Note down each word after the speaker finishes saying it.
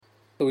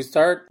So we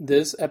start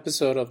this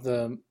episode of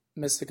The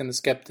Mystic and the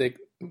Skeptic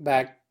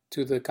back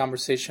to the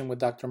conversation with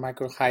Dr.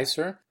 Michael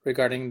Heiser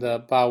regarding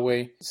the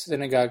Poway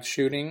synagogue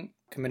shooting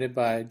committed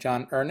by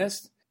John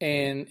Earnest.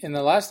 And in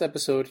the last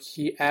episode,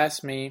 he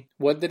asked me,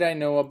 what did I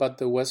know about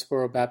the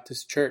Westboro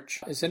Baptist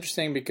Church? It's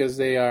interesting because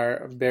they are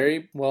a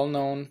very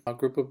well-known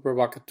group of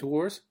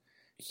provocateurs.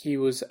 He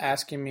was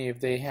asking me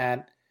if they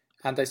had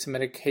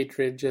anti-Semitic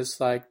hatred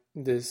just like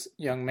this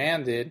young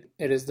man did.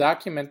 It is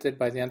documented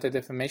by the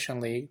Anti-Defamation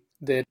League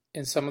that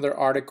in some of their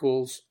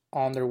articles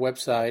on their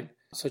website,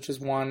 such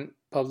as one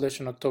published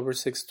on October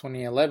 6,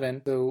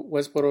 2011, the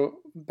Westboro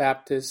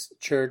Baptist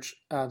Church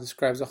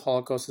describes the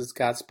Holocaust as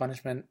God's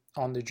punishment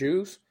on the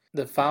Jews.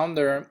 The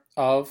founder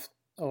of,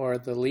 or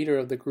the leader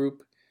of the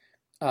group,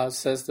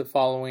 says the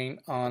following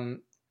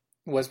on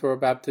Westboro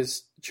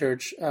Baptist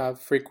Church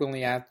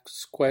frequently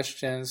asks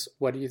questions,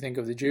 what do you think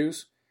of the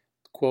Jews?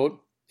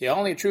 Quote, the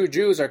only true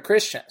Jews are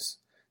Christians.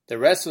 The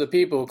rest of the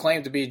people who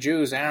claim to be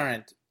Jews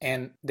aren't,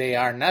 and they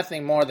are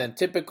nothing more than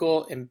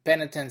typical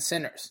impenitent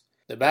sinners.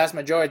 The vast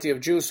majority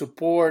of Jews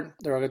support,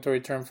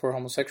 derogatory term for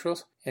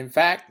homosexuals. In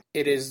fact,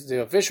 it is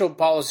the official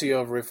policy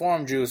of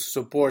Reform Jews to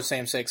support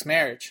same-sex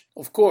marriage.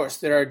 Of course,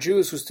 there are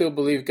Jews who still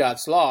believe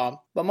God's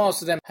law, but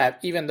most of them have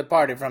even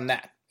departed from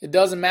that. It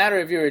doesn't matter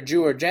if you're a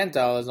Jew or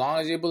Gentile as long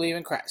as you believe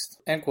in Christ.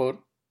 End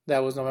quote.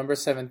 That was November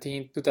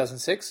 17,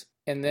 2006.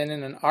 And then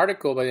in an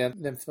article by the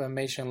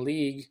Defamation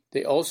League,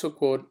 they also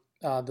quote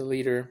the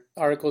leader.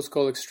 The article is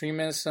called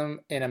Extremism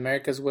in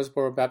America's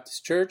Westboro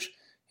Baptist Church,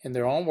 in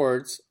their own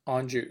words,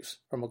 on Jews,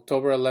 from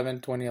October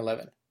 11,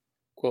 2011.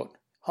 Quote,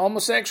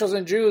 homosexuals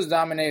and Jews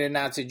dominated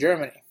Nazi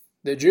Germany.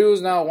 The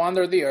Jews now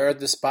wander the earth,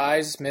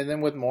 despised, smitten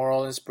with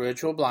moral and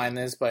spiritual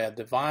blindness by a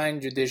divine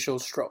judicial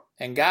stroke.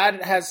 And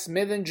God has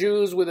smitten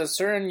Jews with a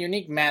certain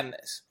unique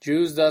madness.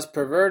 Jews thus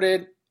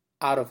perverted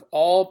out of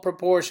all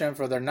proportion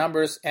for their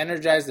numbers,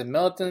 energized the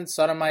militant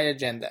sodomite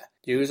agenda.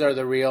 Jews are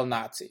the real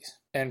Nazis.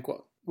 End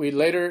quote. We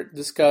later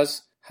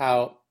discuss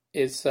how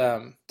it's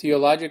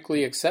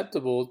theologically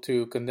acceptable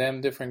to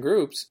condemn different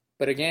groups.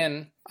 But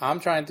again, I'm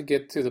trying to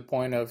get to the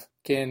point of,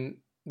 can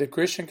the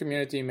Christian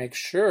community make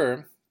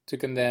sure to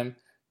condemn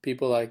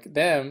people like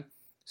them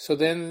so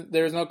then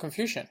there's no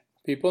confusion?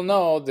 People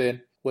know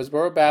that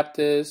Westboro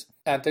Baptists,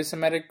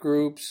 anti-Semitic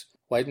groups,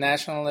 white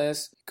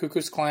nationalists, Ku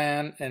Klux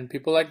Klan, and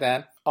people like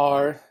that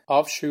are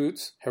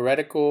offshoots,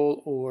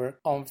 heretical or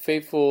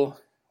unfaithful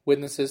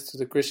witnesses to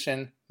the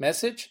Christian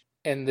message,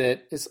 and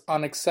that it's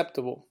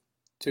unacceptable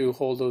to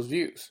hold those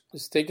views.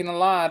 It's taken a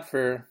lot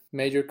for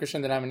major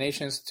Christian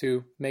denominations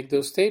to make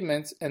those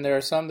statements, and there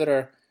are some that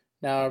are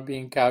now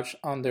being couched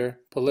under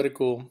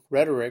political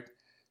rhetoric,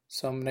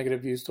 some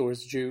negative views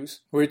towards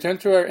Jews. We return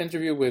to our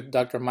interview with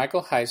Dr.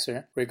 Michael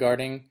Heiser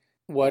regarding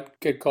what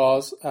could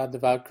cause a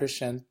devout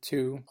Christian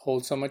to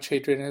hold so much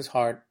hatred in his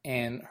heart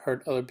and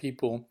hurt other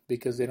people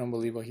because they don't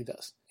believe what he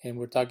does. And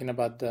we're talking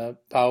about the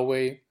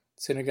Poway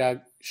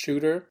synagogue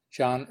shooter,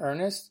 John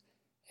Earnest,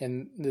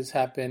 and this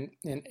happened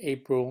in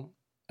April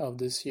of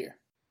this year.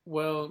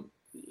 Well,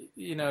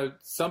 you know,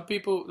 some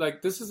people,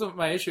 like, this is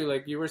my issue.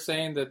 Like you were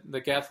saying that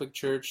the Catholic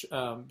Church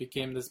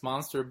became this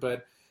monster,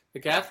 but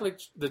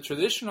the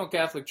traditional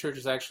Catholic Church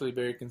is actually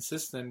very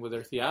consistent with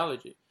their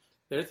theology.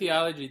 Their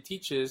theology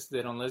teaches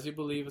that unless you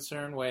believe a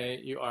certain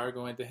way, you are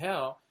going to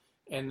hell.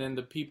 And then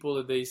the people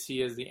that they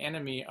see as the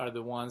enemy are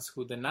the ones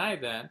who deny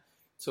that.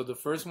 So the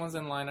first ones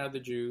in line are the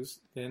Jews,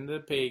 then the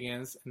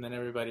pagans, and then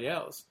everybody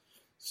else.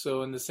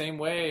 So in the same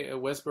way, a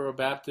Westboro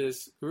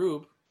Baptist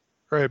group.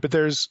 Right, but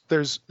there's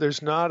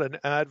not an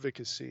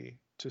advocacy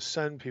to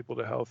send people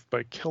to hell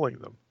by killing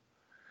them.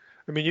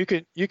 I mean,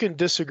 you can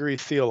disagree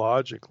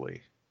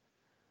theologically.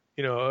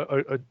 You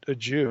know, a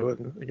Jew,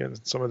 and again,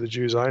 some of the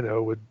Jews I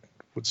know would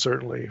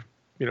certainly,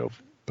 you know,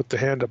 put the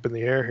hand up in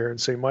the air here and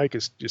say Mike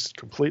is just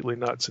completely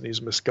nuts and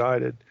he's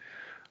misguided.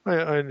 I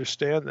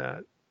understand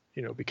that,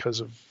 you know, because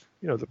of,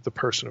 you know, the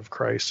person of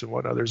Christ and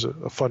whatnot. There's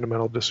a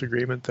fundamental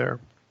disagreement there.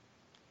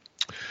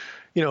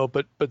 You know,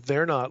 but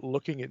they're not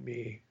looking at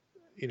me,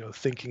 you know,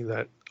 thinking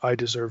that I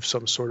deserve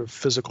some sort of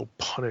physical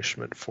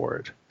punishment for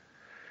it.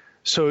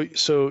 So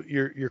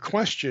your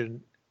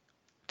question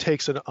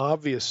takes an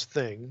obvious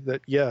thing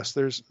that yes,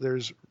 there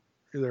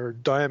are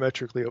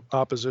diametrically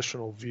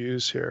oppositional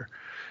views here.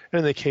 And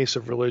in the case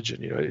of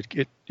religion, you know,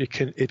 it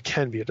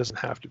can be, it doesn't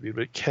have to be,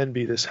 but it can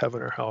be this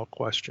heaven or hell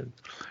question.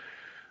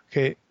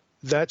 Okay,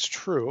 that's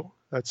true.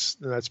 That's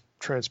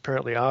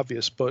transparently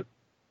obvious, but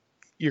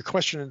your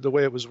question, the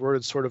way it was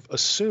worded, sort of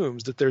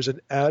assumes that there's an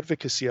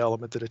advocacy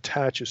element that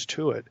attaches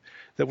to it,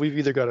 that we've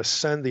either got to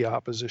send the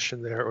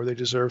opposition there or they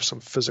deserve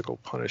some physical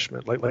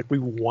punishment, like we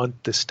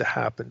want this to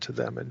happen to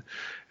them,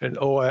 and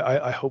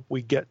I hope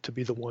we get to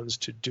be the ones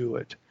to do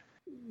it.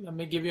 Let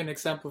me give you an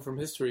example from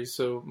history.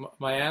 So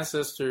my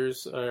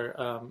ancestors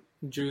are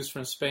Jews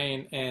from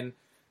Spain, and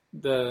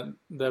the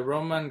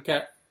Roman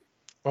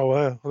Oh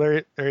wow!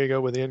 Well, there you go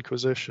with the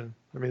Inquisition.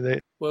 I mean, they.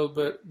 Well,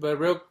 but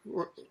real.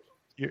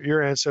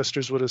 Your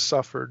ancestors would have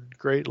suffered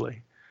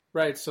greatly.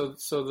 Right. So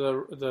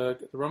the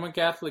Roman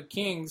Catholic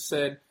king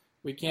said,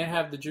 we can't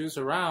have the Jews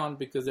around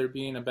because they're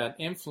being a bad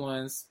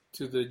influence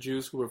to the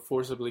Jews who were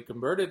forcibly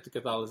converted to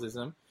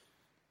Catholicism.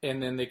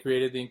 And then they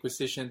created the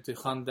Inquisition to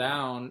hunt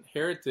down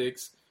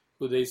heretics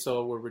who they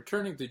saw were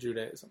returning to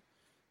Judaism.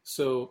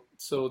 So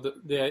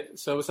it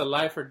was a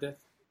life or death.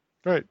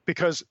 Right,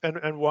 because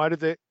and why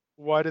did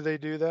they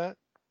do that?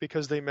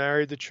 Because they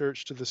married the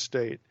church to the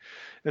state.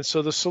 And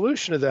so the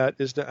solution to that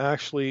is to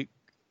actually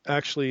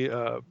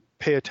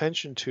pay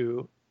attention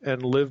to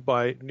and live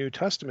by New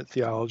Testament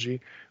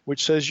theology,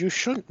 which says you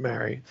shouldn't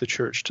marry the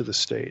church to the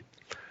state.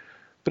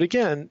 But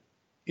again,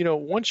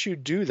 once you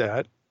do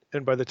that,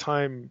 and by the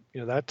time,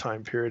 that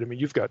time period, I mean,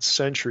 you've got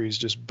centuries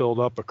just built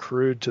up,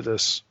 accrued to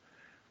this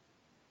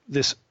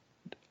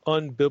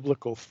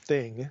unbiblical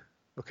thing.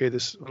 Okay,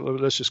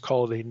 let's just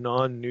call it a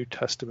non-New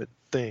Testament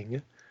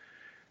thing.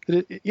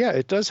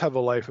 It does have a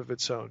life of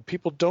its own.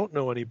 People don't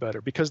know any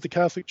better because the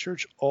Catholic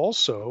Church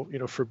also,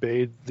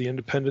 forbade the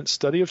independent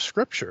study of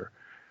Scripture,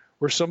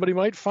 where somebody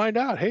might find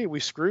out, hey, we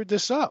screwed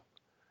this up.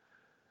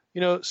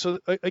 So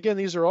again,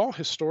 these are all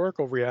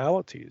historical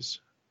realities.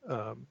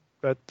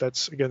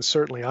 That's again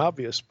certainly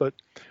obvious, but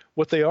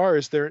what they are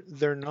is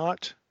they're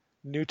not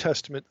New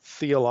Testament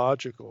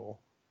theological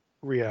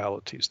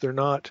realities. They're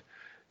not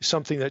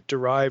something that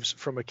derives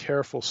from a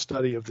careful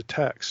study of the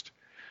text.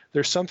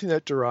 There's something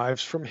that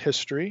derives from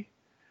history,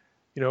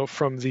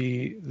 from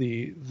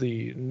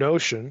the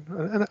notion.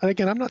 And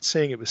again, I'm not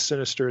saying it was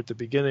sinister at the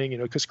beginning,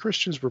 because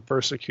Christians were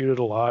persecuted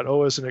a lot.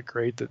 Oh, isn't it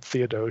great that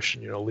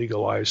Theodosian,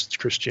 legalized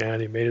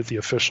Christianity, made it the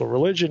official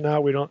religion?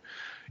 Now we don't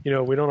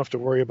have to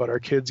worry about our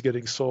kids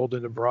getting sold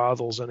into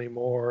brothels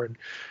anymore. And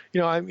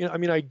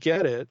I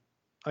get it.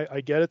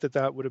 I get it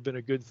that would have been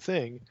a good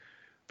thing.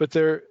 But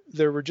there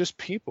were just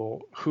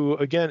people who,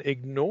 again,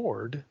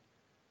 ignored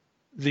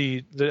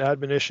the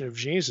admonition of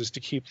Jesus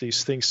to keep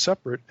these things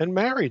separate and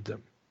married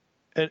them.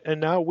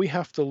 And now we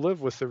have to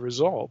live with the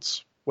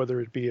results, whether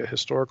it be a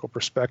historical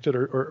perspective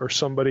or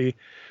somebody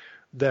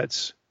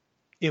that's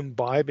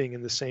imbibing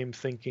in the same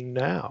thinking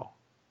now.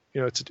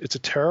 It's a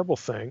terrible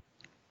thing.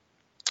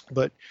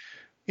 But,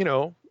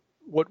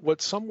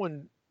 what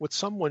someone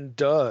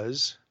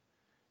does,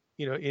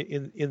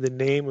 in the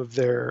name of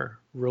their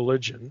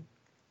religion,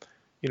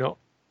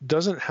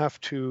 doesn't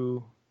have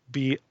to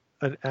be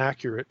an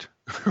accurate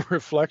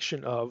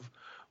reflection of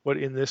what,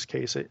 in this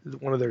case,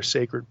 one of their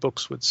sacred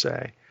books would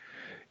say.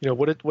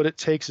 What it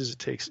takes is it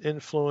takes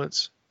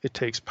influence, it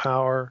takes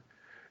power.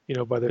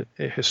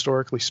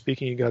 Historically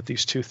speaking, you got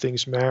these two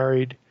things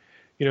married.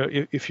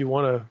 If you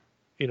want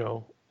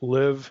to,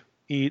 live,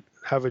 eat,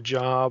 have a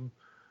job,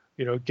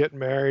 get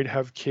married,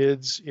 have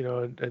kids,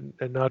 and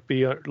not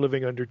be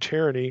living under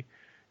tyranny,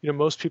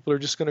 most people are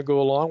just going to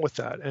go along with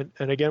that.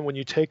 And again, when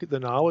you take the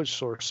knowledge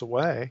source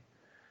away,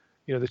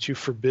 that you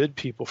forbid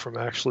people from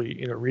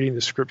actually, reading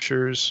the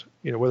scriptures,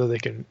 whether they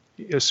can,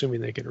 assuming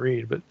they can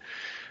read, but,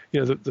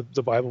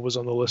 the Bible was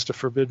on the list of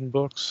forbidden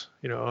books,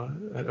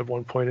 at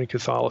one point in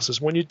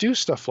Catholicism. When you do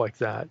stuff like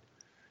that,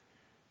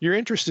 your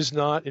interest is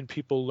not in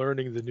people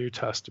learning the New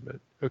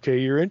Testament. Okay.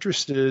 Your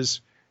interest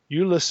is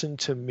you listen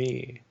to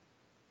me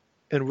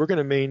and we're going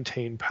to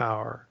maintain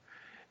power.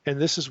 And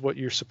this is what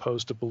you're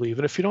supposed to believe.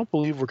 And if you don't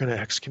believe, we're going to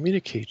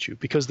excommunicate you,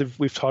 because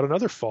we've taught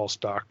another false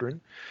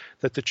doctrine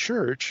that the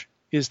church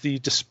is the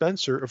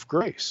dispenser of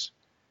grace.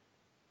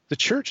 The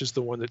church is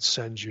the one that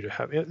sends you to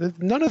heaven.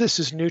 None of this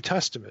is New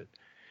Testament.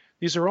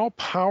 These are all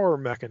power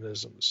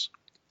mechanisms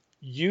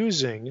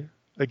using,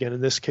 again,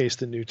 in this case,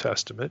 the New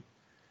Testament,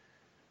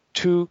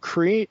 to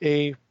create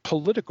a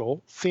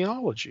political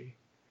theology.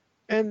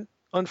 And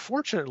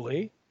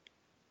unfortunately,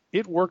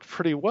 it worked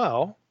pretty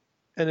well.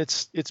 And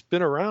it's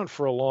been around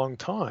for a long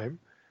time.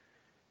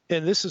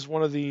 And this is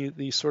one of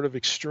the sort of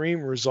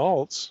extreme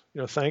results,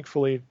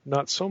 thankfully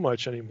not so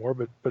much anymore,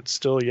 but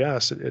still,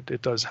 yes,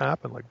 it does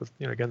happen, like with,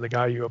 again, the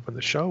guy you opened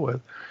the show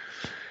with.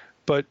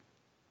 But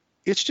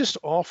it's just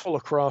awful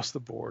across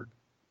the board.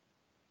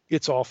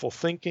 It's awful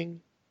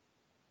thinking.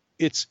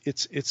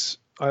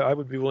 I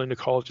would be willing to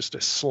call it just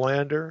a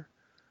slander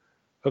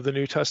of the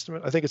New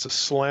Testament. I think it's a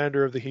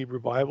slander of the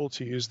Hebrew Bible,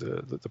 to use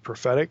the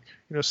prophetic,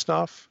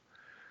 stuff.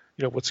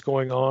 What's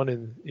going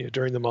on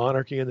during the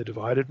monarchy and the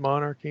divided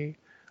monarchy.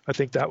 I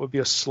think that would be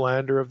a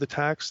slander of the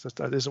text.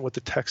 That isn't what the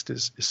text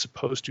is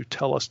supposed to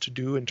tell us to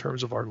do in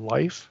terms of our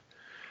life.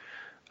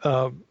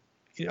 I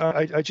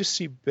just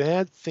see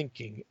bad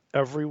thinking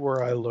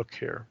everywhere I look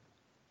here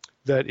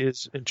that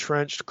is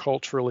entrenched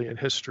culturally in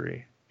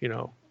history,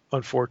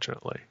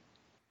 unfortunately.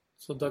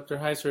 So, Dr.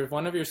 Heiser, if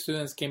one of your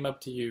students came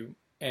up to you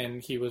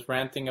and he was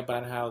ranting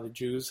about how the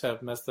Jews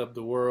have messed up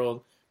the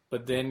world,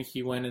 but then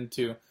he went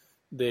into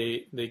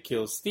they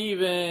killed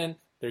Stephen,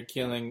 they're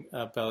killing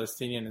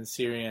Palestinian and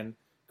Syrian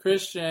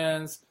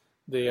Christians,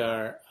 they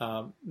are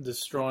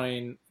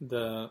destroying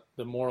the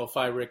moral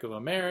fabric of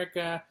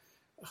America,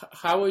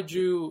 how would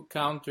you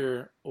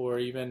counter, or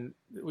even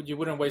you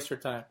wouldn't waste your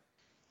time?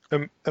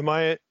 Am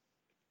I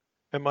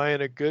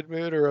in a good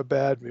mood or a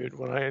bad mood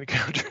when I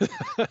encounter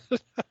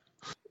that?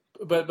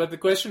 But the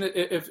question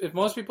is, if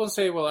most people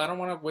say, well, I don't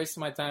want to waste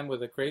my time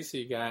with a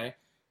crazy guy,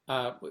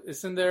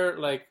 Isn't there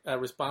like a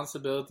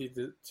responsibility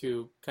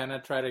to kind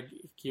of try to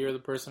gear the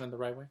person in the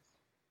right way?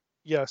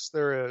 Yes,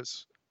 there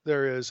is.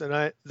 There is.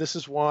 And this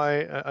is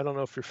why I don't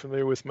know if you're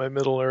familiar with my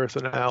Middle Earth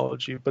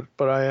analogy, but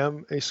I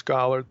am a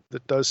scholar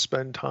that does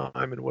spend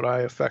time in what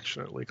I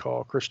affectionately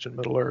call Christian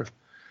Middle Earth,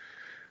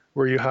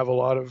 where you have a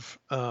lot of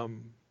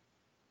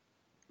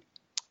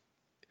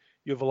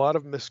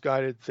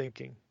misguided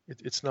thinking.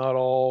 It's not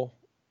all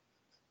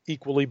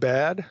equally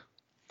bad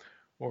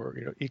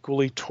or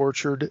equally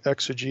tortured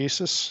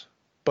exegesis,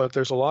 but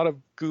there's a lot of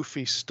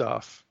goofy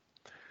stuff.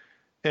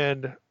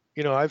 And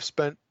I've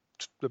spent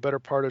the better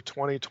part of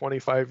 20,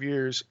 25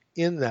 years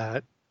in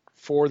that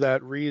for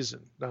that reason.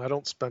 Now, I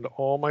don't spend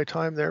all my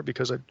time there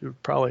because it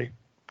would probably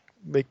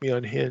make me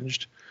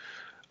unhinged.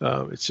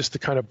 It's just the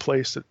kind of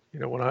place that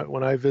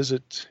when I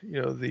visit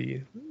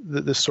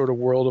this sort of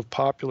world of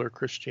popular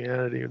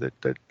Christianity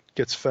that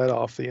gets fed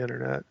off the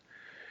internet.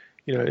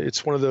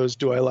 It's one of those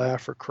do I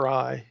laugh or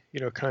cry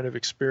kind of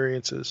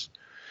experiences.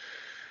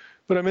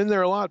 But I'm in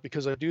there a lot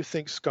because I do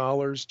think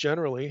scholars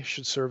generally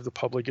should serve the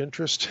public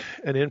interest,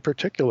 and in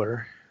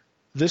particular,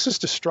 this is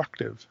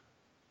destructive.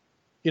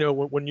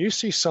 When you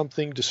see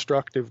something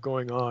destructive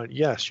going on,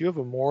 yes, you have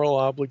a moral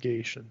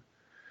obligation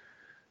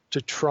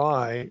to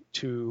try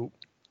to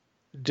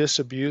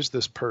disabuse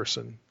this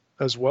person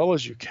as well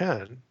as you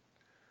can,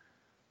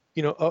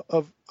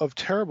 of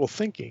terrible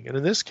thinking. And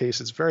in this case,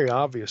 it's very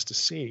obvious to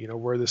see,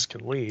 where this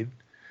can lead.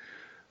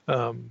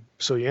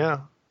 So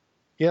yeah,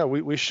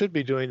 we should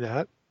be doing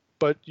that.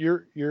 But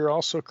you're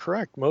also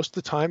correct. Most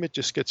of the time, it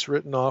just gets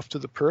written off to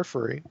the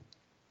periphery.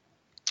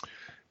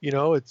 We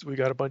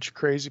got a bunch of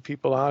crazy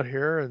people out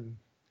here, and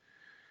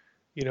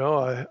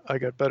I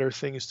got better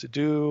things to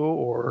do,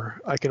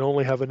 or I can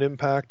only have an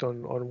impact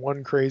on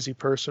one crazy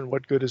person.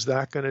 What good is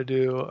that going to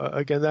do?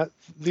 Again,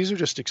 these are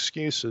just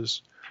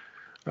excuses.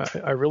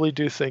 I really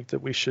do think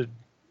that we should,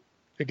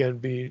 again,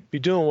 be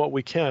doing what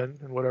we can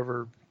in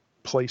whatever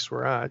place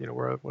we're at,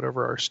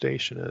 whatever our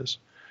station is,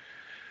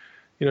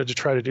 to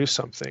try to do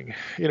something,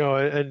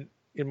 and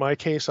in my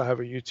case, I have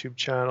a YouTube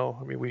channel.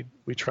 I mean,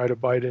 we try to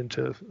bite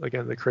into,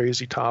 again, the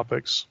crazy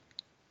topics.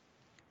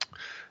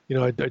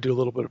 I do a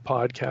little bit of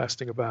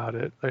podcasting about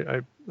it.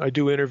 I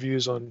do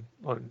interviews on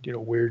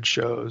weird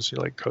shows,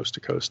 like Coast to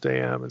Coast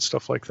AM and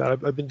stuff like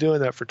that. I've been doing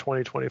that for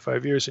 20,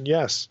 25 years. And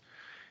yes,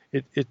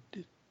 I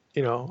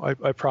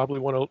probably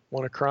want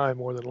to cry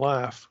more than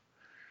laugh.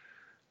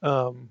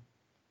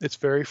 It's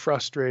very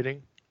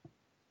frustrating,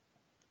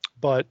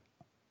 but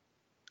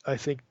I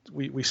think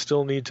we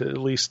still need to at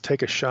least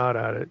take a shot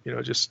at it,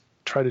 just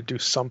try to do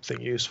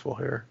something useful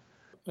here.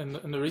 And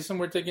the reason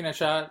we're taking a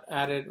shot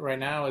at it right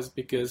now is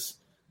because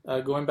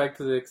going back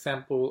to the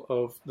example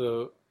of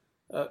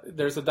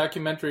there's a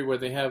documentary where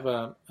they have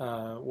a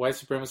white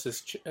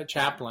supremacist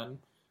chaplain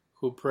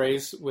who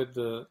prays with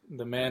the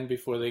men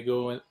before they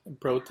go and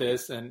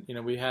protest. And,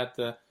 we had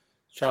the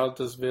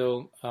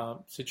Charlottesville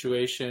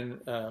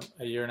situation a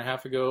year and a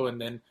half ago. And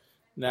then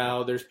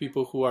now there's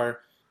people who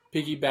are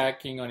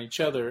piggybacking on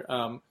each other.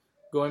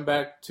 Going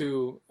back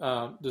to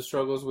the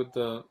struggles with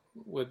the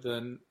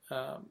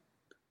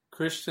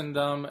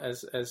Christendom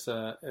as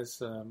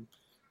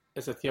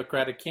a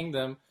theocratic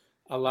kingdom,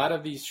 a lot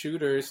of these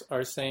shooters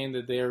are saying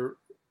that they're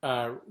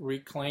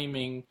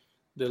reclaiming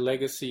the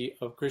legacy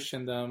of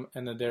Christendom,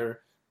 and that they're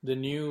the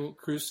new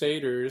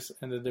crusaders,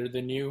 and that they're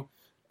the new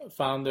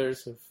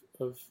founders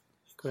of.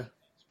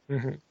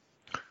 Mm-hmm.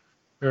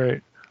 All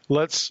right,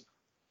 let's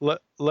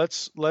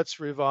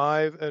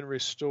revive and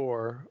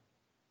restore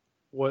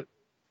what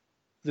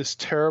this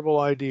terrible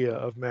idea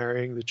of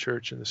marrying the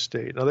church and the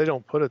state. Now, they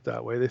don't put it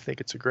that way. They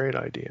think it's a great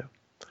idea.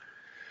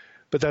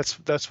 But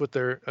that's what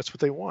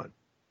they want.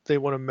 They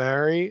want to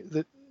marry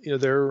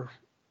their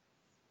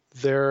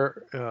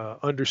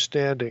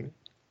understanding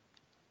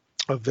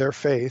of their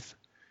faith,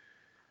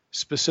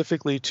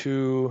 specifically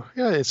to,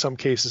 in some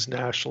cases,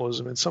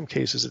 nationalism. In some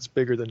cases, it's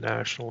bigger than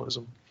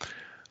nationalism.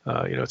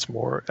 It's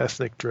more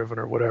ethnic driven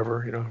or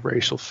whatever,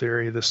 racial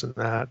theory, this and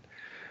that.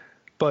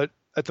 But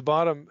at the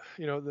bottom,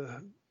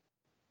 the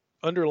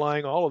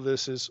underlying all of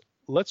this is,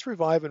 let's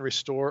revive and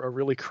restore a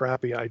really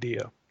crappy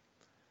idea.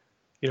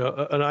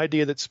 An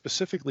idea that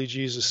specifically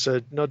Jesus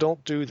said, no,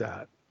 don't do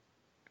that.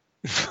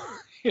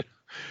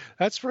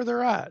 That's where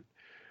they're at.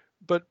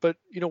 But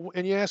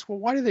and you ask, well,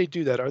 why do they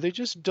do that? Are they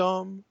just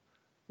dumb?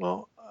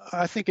 Well,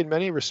 I think in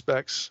many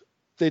respects,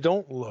 they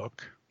don't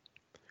look.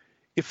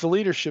 If the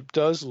leadership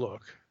does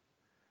look,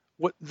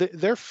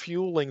 they're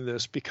fueling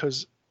this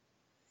because,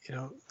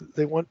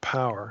 they want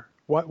power.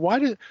 Why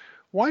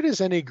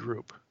does any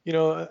group,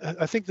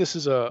 I think this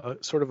is a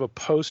sort of a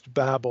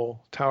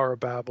post-Babel, Tower of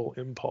Babel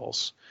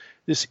impulse.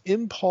 This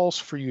impulse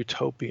for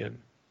utopianism.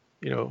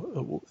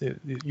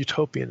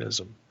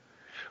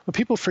 When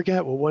people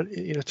forget, well,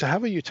 to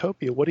have a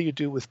utopia, what do you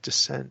do with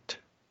dissent?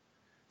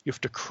 You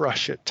have to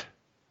crush it.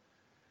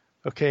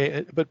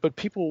 Okay, but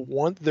people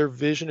want their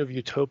vision of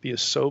utopia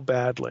so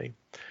badly.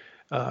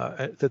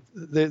 that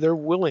they're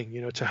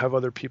willing, to have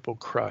other people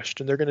crushed,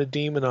 and they're going to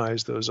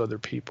demonize those other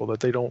people that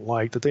they don't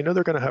like, that they know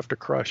they're going to have to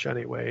crush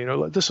anyway.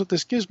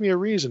 This gives me a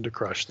reason to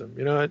crush them.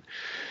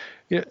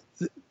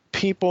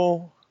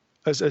 People,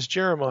 as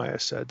Jeremiah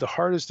said, the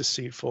heart is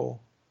deceitful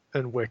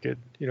and wicked.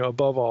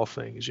 Above all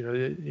things.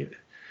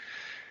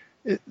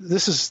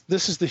 This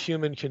is the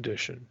human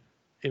condition.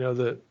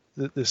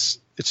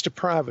 It's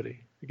depravity.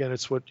 Again,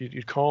 it's what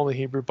you'd call in the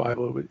Hebrew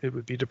Bible. It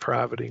would be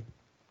depravity.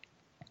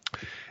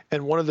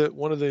 And one of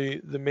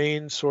the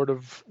main sort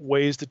of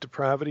ways that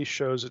depravity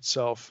shows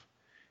itself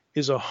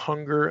is a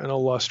hunger and a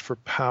lust for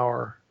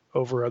power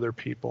over other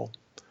people.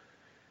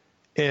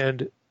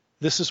 And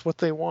this is what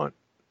they want.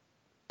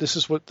 This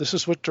is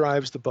what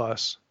drives the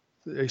bus.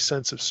 A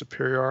sense of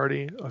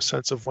superiority, a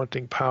sense of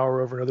wanting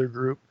power over another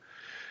group.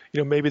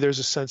 Maybe there's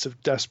a sense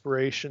of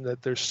desperation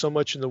that there's so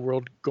much in the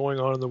world going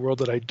on in the world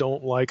that I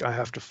don't like. I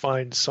have to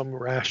find some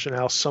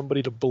rationale,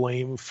 somebody to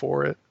blame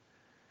for it.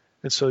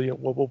 And so,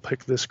 we'll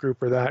pick this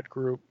group or that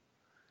group,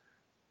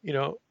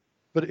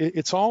 but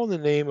it's all in the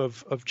name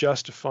of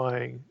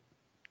justifying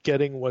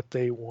getting what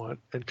they want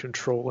and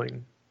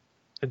controlling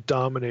and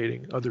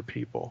dominating other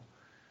people.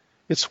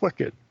 It's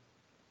wicked.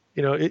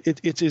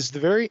 It is the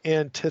very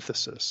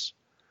antithesis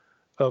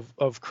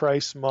of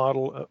Christ's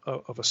model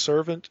of a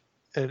servant,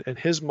 and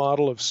his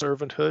model of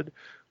servanthood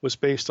was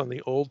based on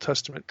the Old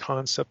Testament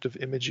concept of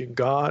imaging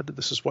God.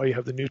 This is why you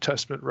have the New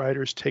Testament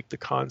writers take the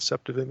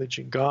concept of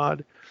imaging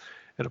God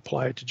and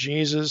apply it to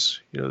Jesus,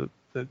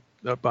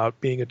 about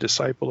being a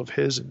disciple of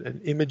his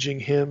and imaging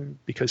him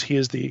because he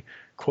is the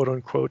quote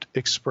unquote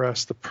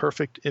express, the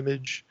perfect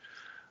image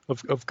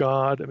of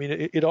God. I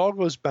mean, it all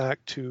goes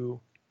back to,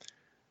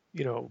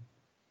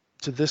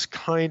 to this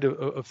kind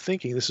of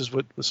thinking. This is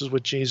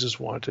what Jesus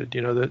wanted,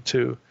 that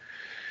to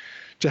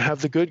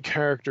have the good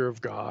character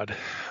of God.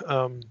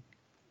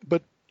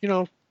 But,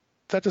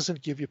 that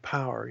doesn't give you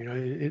power.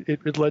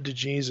 It led to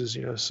Jesus,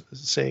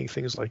 saying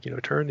things like,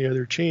 turn the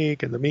other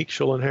cheek, and the meek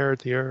shall inherit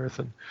the earth,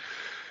 and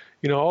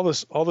all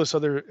this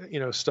other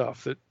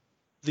stuff that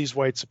these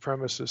white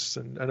supremacists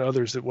and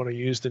others that want to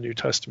use the New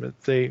Testament,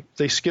 they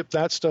skip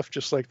that stuff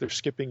just like they're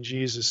skipping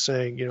Jesus,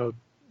 saying,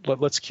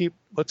 let's keep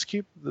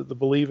the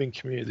believing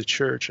community, the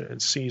church,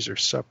 and Caesar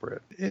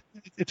separate.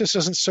 It just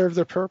doesn't serve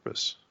their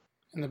purpose.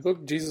 In the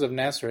book Jesus of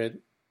Nazareth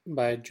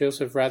by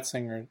Joseph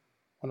Ratzinger,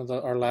 one of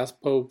our last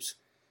popes,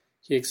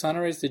 he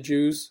exonerates the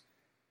Jews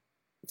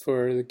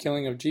for the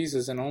killing of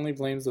Jesus and only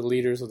blames the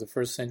leaders of the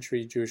first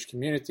century Jewish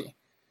community.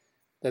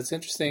 That's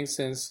interesting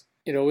since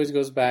it always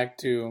goes back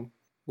to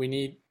we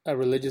need a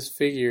religious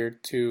figure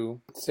to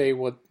say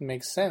what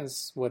makes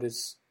sense, what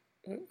is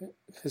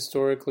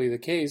historically the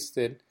case,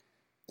 that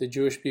the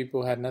Jewish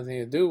people had nothing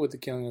to do with the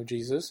killing of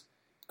Jesus.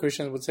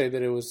 Christians would say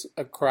that it was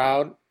a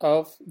crowd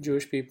of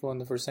Jewish people in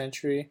the first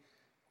century,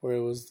 or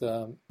it was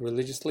the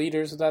religious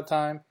leaders at that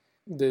time.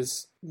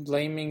 This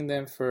blaming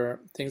them for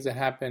things that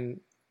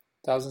happened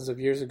thousands of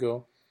years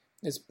ago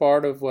is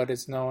part of what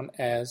is known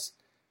as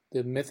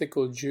the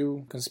mythical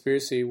Jew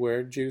conspiracy,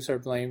 where Jews are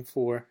blamed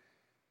for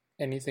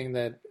anything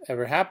that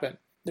ever happened.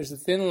 There's a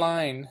thin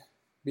line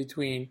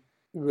between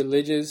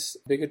religious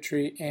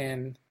bigotry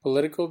and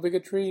political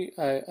bigotry,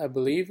 I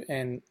believe,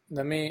 and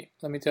let me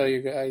tell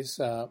you guys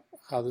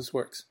how this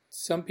works.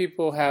 Some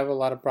people have a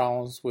lot of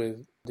problems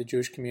with the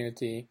Jewish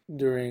community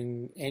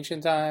during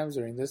ancient times,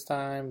 during this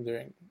time,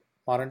 during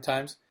modern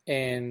times,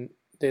 and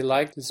they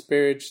like to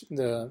disparage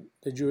the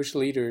Jewish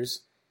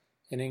leaders.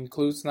 It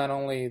includes not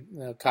only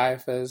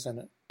Caiaphas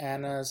and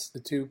Annas, the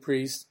two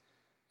priests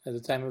at the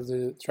time of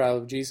the trial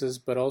of Jesus,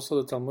 but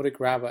also the Talmudic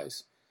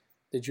rabbis,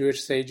 the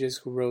Jewish sages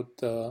who wrote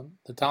the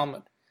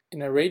Talmud.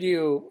 In a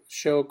radio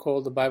show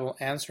called The Bible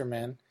Answer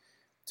Man,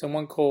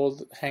 someone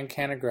called Hank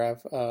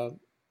Hanegraaff,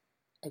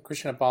 a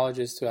Christian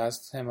apologist, to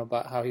ask him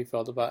about how he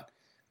felt about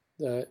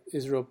the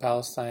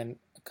Israel-Palestine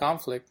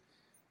conflict.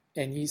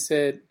 And he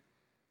said,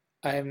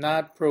 I am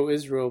not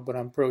pro-Israel, but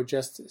I'm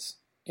pro-justice.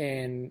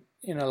 And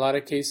in a lot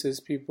of cases,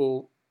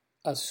 people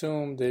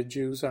assume that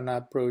Jews are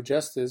not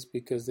pro-justice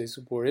because they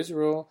support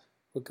Israel,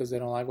 because they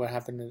don't like what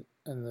happened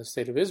in the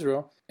state of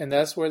Israel. And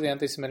that's where the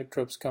anti-Semitic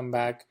tropes come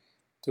back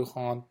to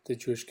haunt the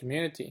Jewish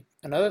community.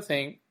 Another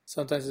thing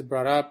sometimes is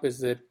brought up is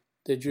that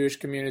the Jewish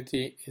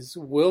community is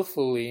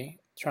willfully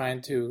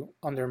trying to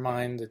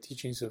undermine the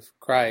teachings of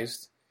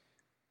Christ,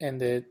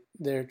 and that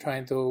they're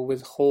trying to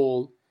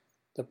withhold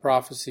the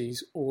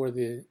prophecies or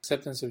the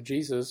acceptance of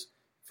Jesus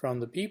from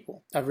the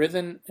people. I've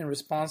written in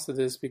response to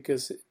this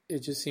because it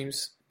just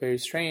seems very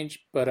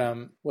strange, but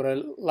what I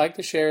like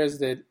to share is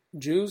that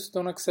Jews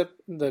don't accept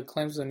the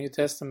claims of the New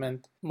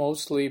Testament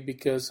mostly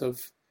because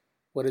of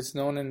what is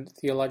known in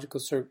theological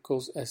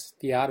circles as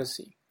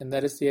theodicy, and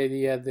that is the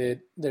idea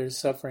that there is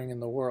suffering in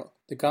the world.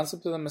 The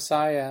concept of the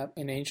Messiah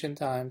in ancient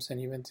times and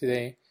even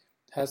today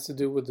has to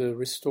do with the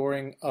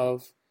restoring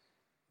of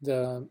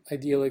the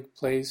idyllic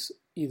place,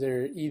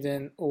 either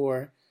Eden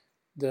or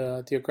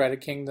the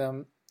theocratic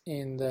kingdom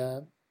in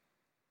the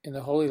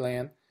Holy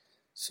Land.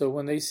 So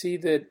when they see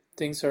that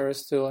things are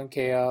still in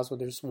chaos, where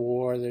there's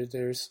war,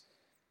 there's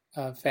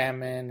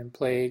famine and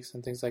plagues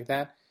and things like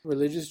that.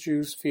 Religious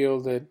Jews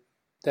feel that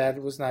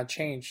that was not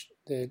changed,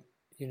 that,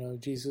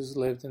 Jesus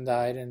lived and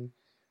died and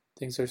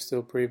things are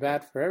still pretty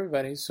bad for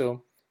everybody.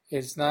 So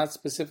it's not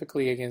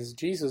specifically against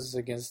Jesus, it's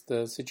against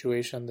the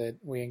situation that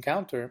we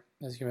encounter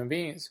as human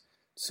beings.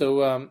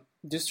 So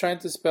just trying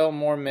to dispel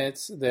more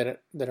myths that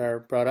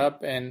are brought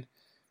up. And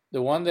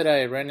the one that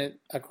I ran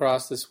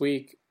across this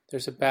week,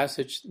 there's a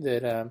passage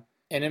that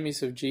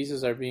enemies of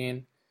Jesus are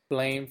being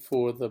blamed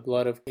for the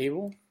blood of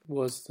Abel,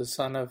 was the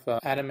son of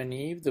Adam and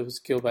Eve that was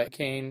killed by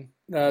Cain.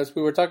 As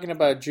we were talking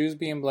about Jews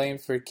being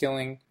blamed for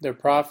killing their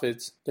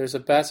prophets, there's a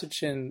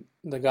passage in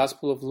the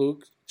Gospel of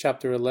Luke,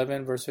 chapter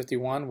 11, verse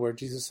 51, where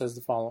Jesus says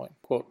the following,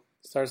 quote,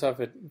 starts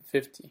off at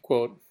 50,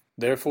 quote,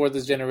 "Therefore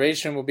this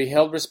generation will be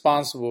held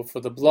responsible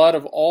for the blood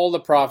of all the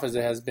prophets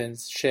that has been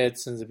shed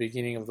since the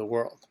beginning of the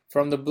world.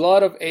 From the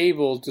blood of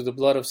Abel to the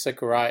blood of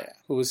Zechariah,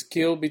 who was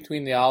killed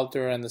between the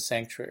altar and the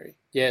sanctuary.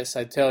 Yes,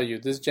 I tell you,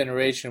 this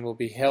generation will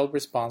be held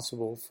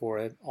responsible for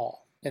it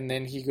all." And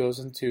then he goes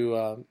into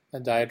a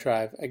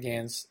diatribe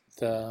against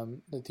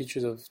the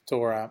teachers of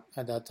Torah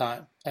at that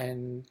time.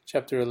 And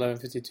chapter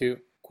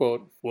 11:52,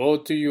 quote, "Woe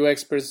to you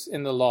experts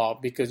in the law,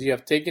 because you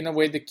have taken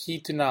away the key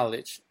to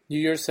knowledge. You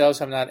yourselves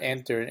have not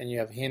entered, and you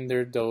have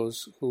hindered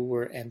those who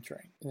were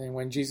entering." And then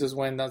when Jesus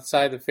went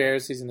outside, the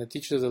Pharisees and the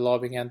teachers of the law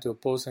began to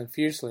oppose him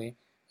fiercely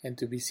and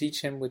to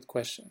beseech him with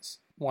questions,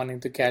 wanting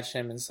to catch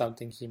him in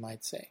something he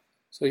might say.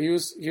 So he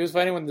was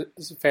fighting with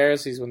the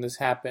Pharisees when this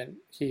happened.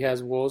 He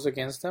has woes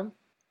against them.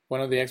 One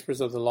of the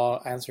experts of the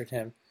law answered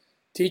him,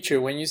 "Teacher,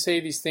 when you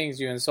say these things,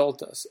 you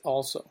insult us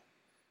also."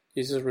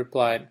 Jesus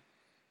replied,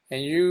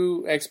 "And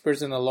you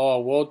experts in the law,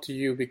 woe to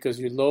you, because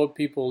you load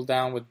people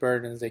down with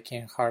burdens they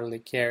can hardly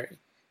carry,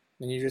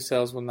 and you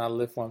yourselves will not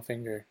lift one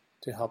finger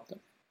to help them.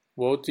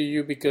 Woe to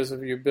you, because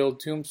you build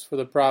tombs for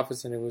the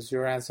prophets, and it was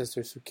your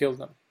ancestors who killed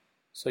them.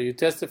 So you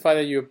testify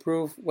that you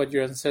approve what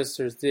your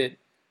ancestors did.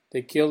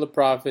 They killed the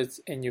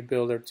prophets, and you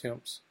build their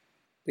tombs.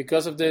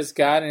 Because of this,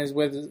 God in his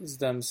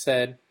wisdom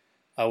said,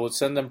 I will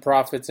send them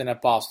prophets and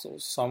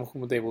apostles, some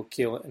whom they will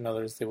kill and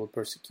others they will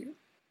persecute."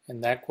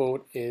 And that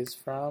quote is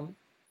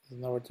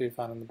nowhere to be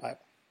found in the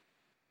Bible.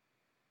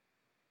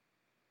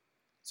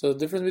 So the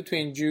difference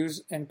between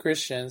Jews and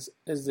Christians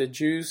is that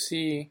Jews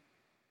see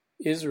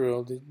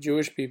Israel, the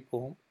Jewish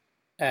people,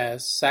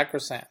 as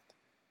sacrosanct.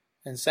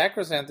 And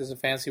sacrosanct is a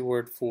fancy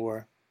word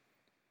for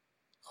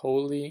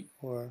holy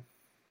or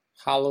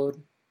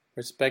hallowed,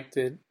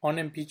 respected,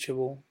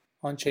 unimpeachable,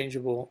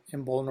 unchangeable,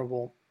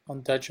 invulnerable,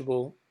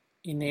 untouchable,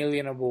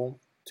 inalienable,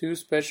 too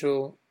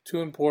special, too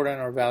important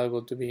or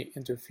valuable to be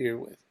interfered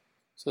with.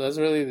 So that's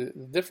really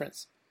the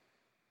difference.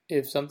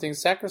 If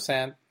something's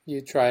sacrosanct,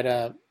 you try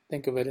to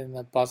think of it in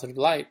a positive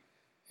light.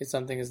 If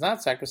something is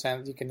not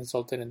sacrosanct, you can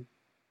insult it and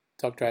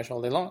talk trash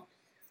all day long.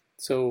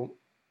 So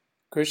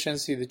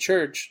Christians see the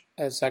church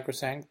as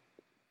sacrosanct.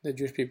 The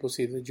Jewish people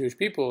see the Jewish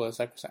people as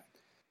sacrosanct.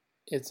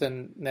 It's a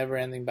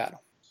never-ending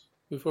battle.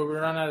 Before we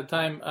run out of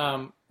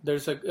time,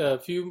 there's a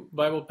few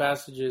Bible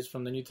passages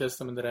from the New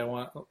Testament that I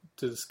want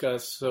to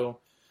discuss. So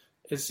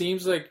it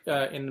seems like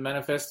in the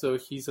manifesto,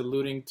 he's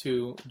alluding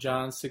to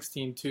John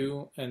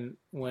 16:2, and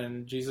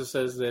when Jesus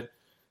says that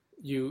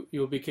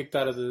you'll be kicked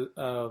out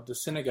of the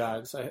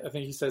synagogues. I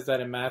think he says that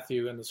in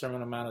Matthew and the Sermon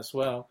on the Mount as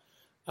well.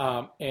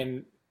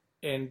 And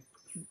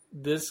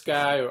this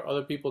guy or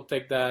other people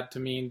take that to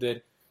mean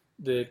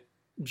that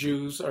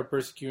Jews are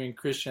persecuting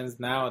Christians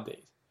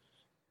nowadays.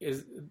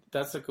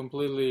 That's a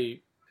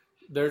completely...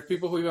 There's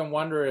people who even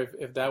wonder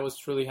if that was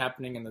truly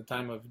happening in the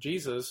time of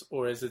Jesus,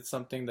 or is it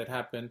something that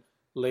happened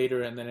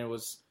later and then it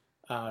was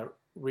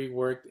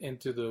reworked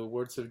into the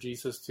words of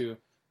Jesus to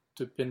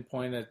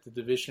pinpoint at the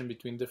division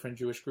between different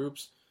Jewish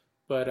groups.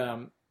 But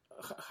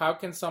how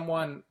can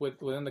someone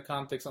within the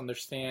context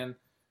understand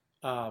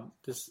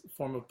this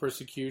form of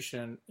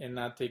persecution and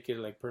not take it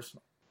like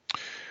personal?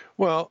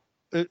 Well,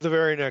 the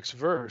very next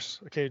verse,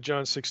 okay,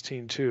 John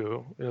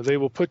 16:2, they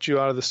will put you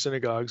out of the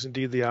synagogues.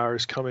 Indeed, the hour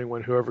is coming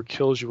when whoever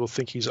kills you will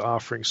think he's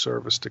offering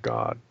service to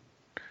God.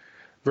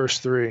 Verse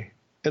 3,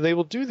 and they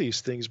will do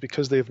these things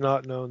because they have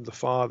not known the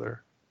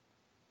Father,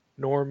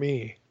 nor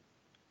me.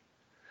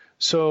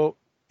 So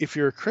if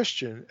you're a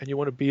Christian and you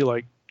want to be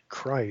like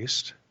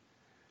Christ,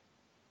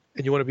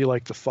 and you want to be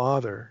like the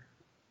Father,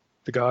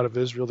 the God of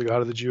Israel, the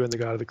God of the Jew, and the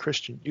God of the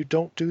Christian, you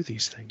don't do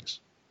these things.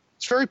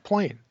 It's very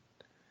plain.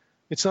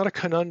 It's not a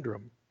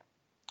conundrum.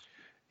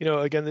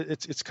 Again,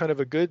 it's kind of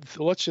a good.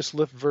 Let's just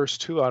lift verse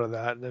 2 out of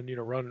that, and then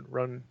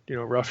run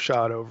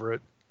roughshod over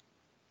it.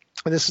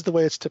 And this is the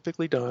way it's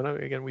typically done.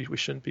 Again, we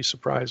shouldn't be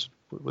surprised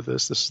with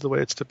this. This is the way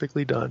it's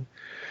typically done.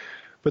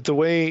 But the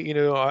way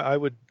I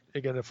would,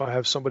 again, if I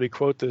have somebody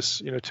quote this,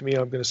 to me,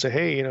 I'm going to say,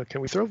 hey,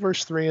 can we throw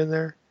verse 3 in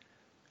there?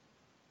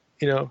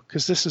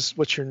 Because this is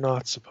what you're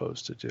not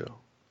supposed to do.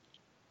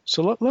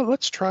 So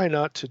let's try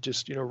not to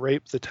just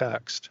rape the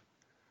text.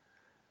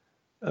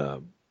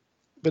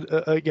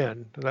 But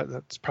again,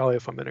 that's probably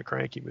if I'm in a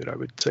cranky mood, I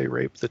would say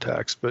rape the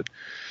text. But,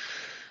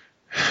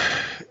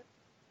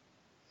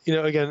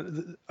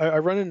 again, I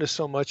run into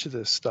so much of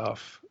this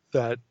stuff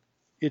that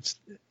it's,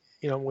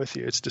 I'm with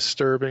you. It's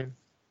disturbing.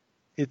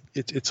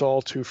 It's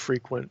all too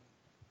frequent.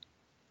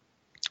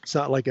 It's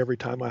not like every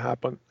time I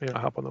hop on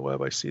the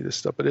web I see this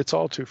stuff, but it's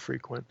all too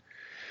frequent.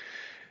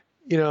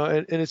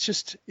 And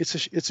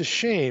it's a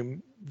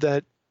shame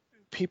that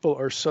people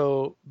are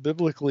so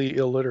biblically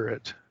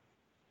illiterate.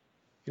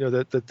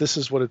 That this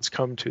is what it's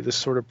come to, this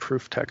sort of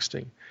proof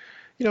texting.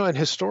 And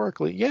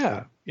historically,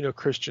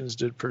 Christians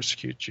did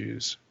persecute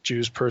Jews.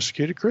 Jews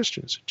persecuted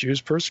Christians.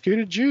 Jews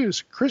persecuted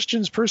Jews.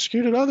 Christians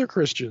persecuted other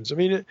Christians. I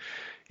mean,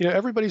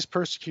 everybody's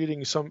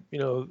persecuting some,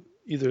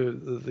 either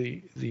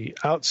the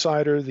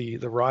outsider,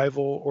 the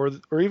rival,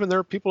 or even there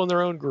are people in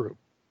their own group.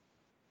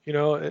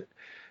 And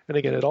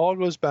again, it all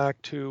goes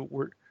back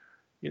to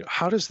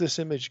how does this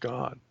image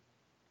God?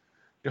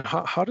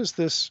 How does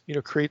this,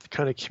 create the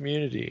kind of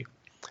community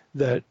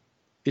that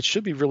it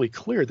should be really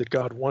clear that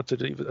God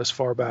wanted it as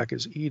far back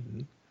as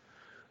Eden.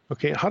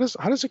 Okay, how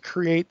does it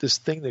create this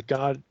thing that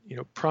God,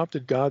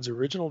 prompted God's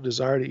original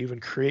desire to even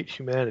create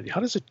humanity?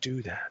 How does it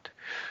do that?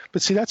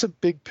 But see, that's a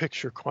big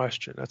picture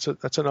question.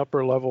 That's an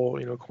upper level,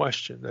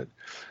 question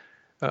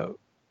that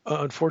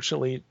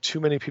unfortunately too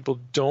many people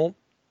don't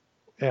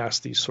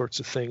ask these sorts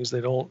of things.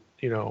 They don't,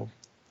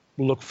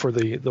 look for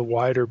the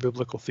wider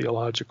biblical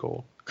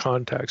theological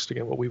context,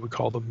 again, what we would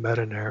call the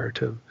meta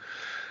narrative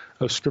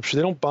of Scripture.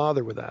 They don't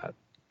bother with that.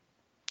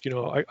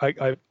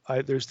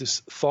 There's this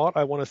thought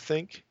I want to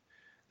think.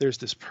 There's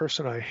this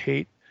person I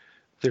hate.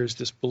 There's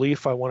this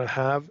belief I want to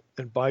have.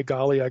 And by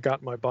golly, I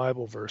got my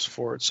Bible verse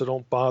for it, so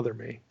don't bother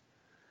me.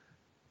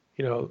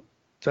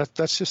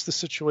 That's just the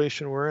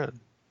situation we're in.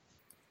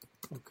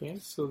 Okay,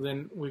 so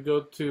then we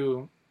go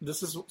to,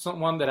 this is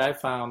one that I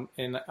found,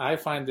 and I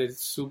find it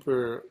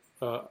super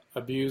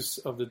abuse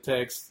of the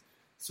text.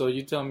 So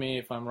you tell me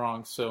if I'm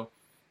wrong. So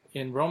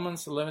in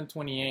Romans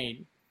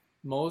 11:28,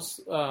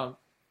 most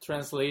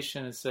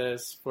translation, it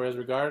says, "For as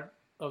regard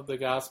of the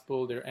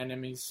gospel, they're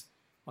enemies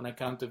on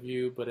account of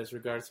you, but as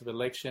regards of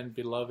election,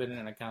 beloved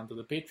on account of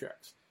the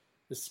patriarchs."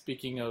 This is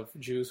speaking of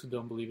Jews who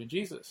don't believe in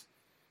Jesus.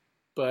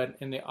 But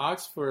in the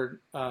Oxford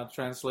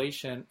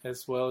translation,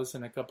 as well as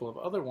in a couple of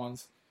other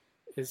ones,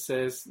 it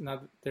says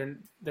they're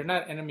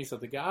not enemies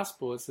of the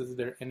gospel. It says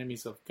they're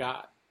enemies of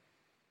God.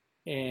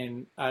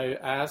 And I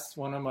asked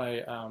one of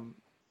my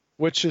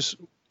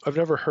I've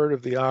never heard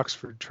of the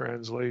Oxford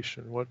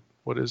translation. What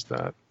is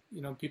that?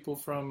 People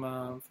from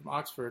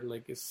Oxford,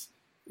 like it's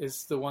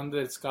the one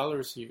that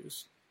scholars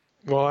use.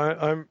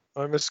 Well,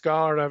 I'm a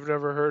scholar and I've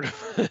never heard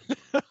of it.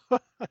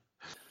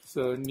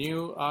 So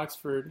New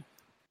Oxford.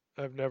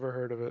 I've never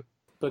heard of it.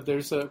 But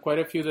there's quite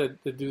a few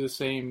that do the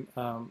same.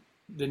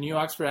 The New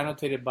Oxford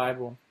Annotated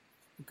Bible,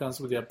 it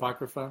comes with the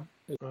Apocrypha.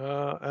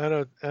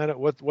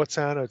 What's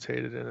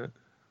annotated in it?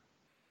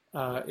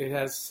 It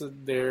has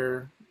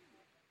their,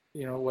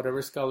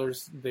 whatever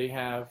scholars they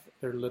have,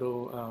 their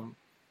little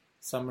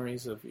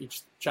summaries of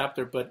each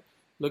chapter. But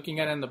looking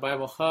at it in the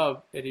Bible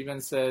Hub, it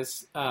even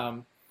says,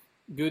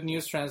 Good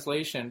News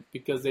Translation,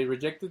 because they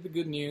rejected the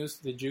good news,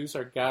 the Jews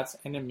are God's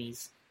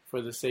enemies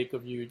for the sake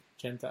of you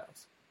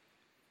Gentiles.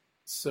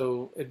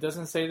 So it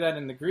doesn't say that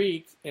in the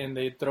Greek, and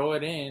they throw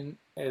it in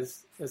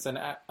as an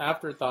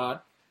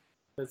afterthought.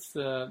 That's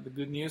the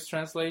Good News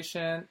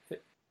Translation.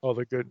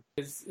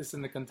 It's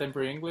in the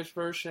Contemporary English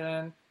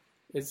Version.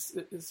 It's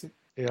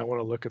I want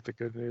to look at the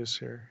Good News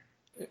here.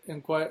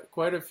 And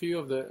quite a few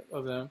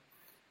of them.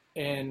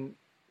 And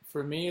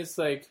for me, it's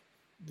like,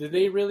 did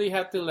they really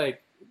have to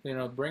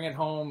bring it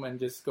home and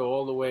just go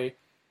all the way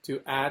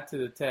to add to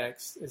the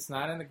text? It's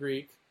not in the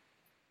Greek,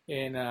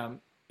 and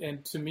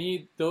to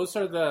me, those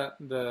are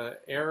the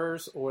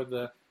errors, or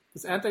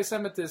because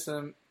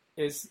anti-Semitism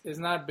is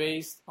not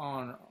based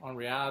on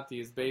reality.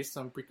 It's based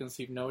on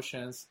preconceived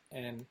notions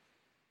and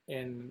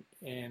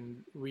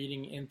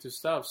reading into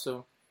stuff.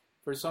 So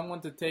for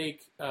someone to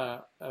take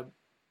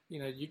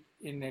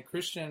in a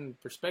Christian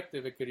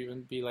perspective, it could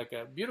even be like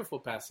a beautiful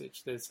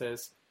passage that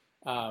says,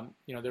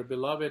 they're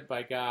beloved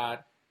by God,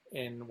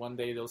 and one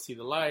day they'll see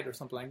the light, or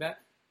something like that.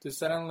 To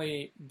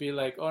suddenly be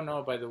like, oh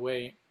no, by the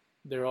way,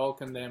 they're all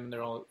condemned,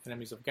 they're all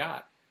enemies of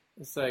God.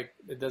 It's like,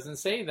 it doesn't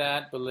say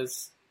that, but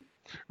let's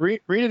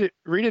read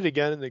it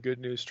again in the Good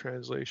News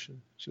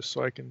Translation, just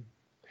so I can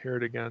hear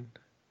it again.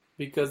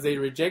 Because they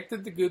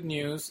rejected the good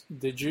news,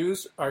 the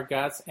Jews are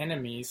God's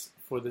enemies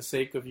for the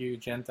sake of you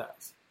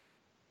Gentiles.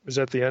 Is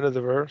that the end of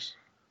the verse?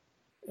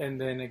 And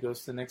then it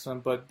goes to the next one.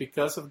 But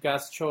because of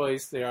God's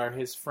choice, they are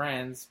his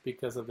friends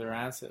because of their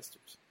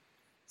ancestors.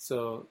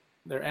 So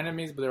they're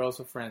enemies, but they're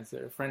also friends.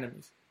 They're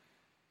frenemies.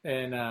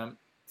 And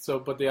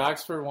but the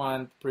Oxford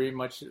one pretty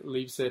much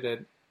leaves it at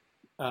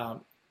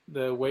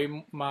the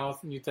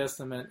Weymouth New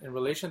Testament. In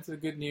relation to the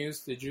good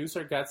news, the Jews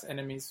are God's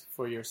enemies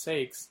for your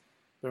sakes.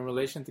 But in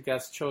relation to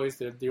God's choice,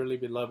 they're dearly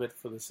beloved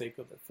for the sake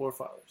of their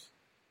forefathers.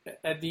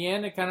 At the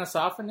end, it kind of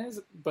softens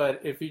it,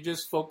 but if you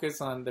just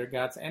focus on they're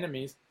God's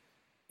enemies,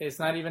 it's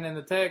not even in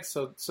the text.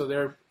 So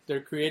they're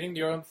creating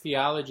their own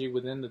theology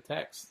within the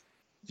text.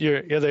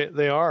 Yeah,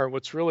 they are.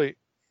 What's really,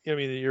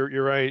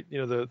 you're right.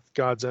 The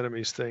God's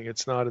enemies thing.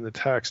 It's not in the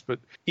text, but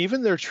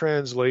even their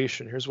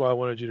translation. Here's why I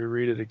wanted you to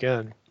read it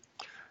again.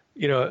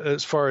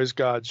 as far as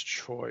God's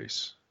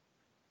choice.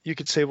 You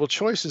could say, well,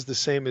 choice is the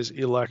same as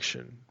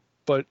election,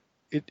 but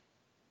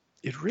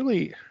it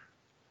really,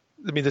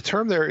 I mean, the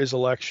term there is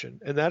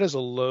election, and that is a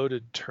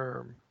loaded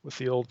term with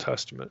the Old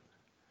Testament.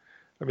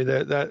 I mean,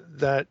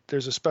 that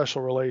there's a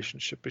special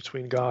relationship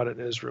between God and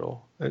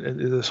Israel, and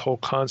this whole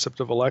concept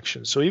of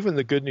election. So even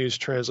the Good News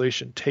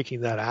Translation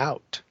taking that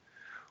out,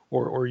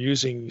 or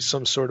using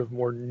some sort of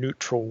more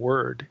neutral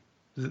word,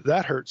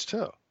 that hurts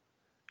too.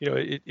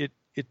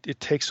 It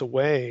takes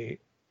away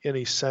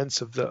any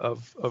sense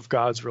of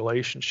God's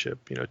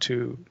relationship,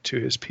 to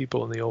His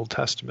people in the Old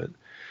Testament.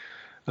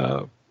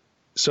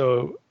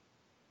 So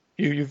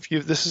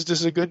this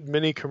is a good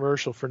mini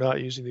commercial for not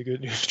using the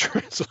Good News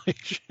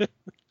Translation.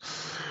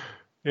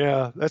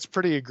 Yeah, that's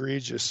pretty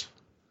egregious.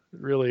 It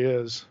really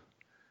is.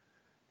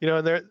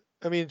 And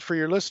I mean, for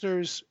your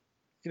listeners,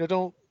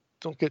 don't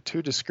get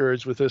too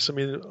discouraged with this. I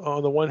mean,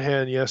 on the one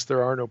hand, yes,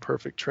 there are no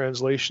perfect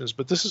translations,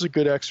 but this is a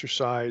good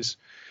exercise.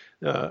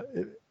 I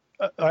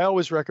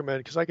always recommend,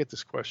 because I get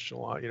this question a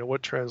lot,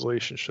 what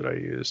translation should I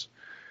use?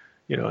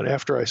 And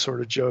after I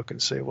sort of joke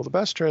and say, well, the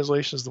best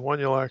translation is the one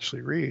you'll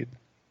actually read.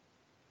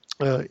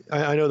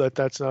 I know that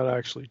that's not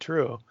actually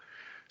true.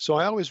 So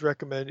I always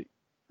recommend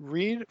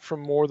read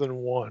from more than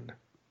one,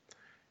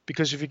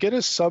 because if you get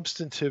a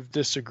substantive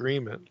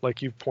disagreement,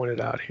 like you've pointed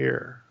out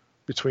here,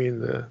 between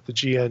the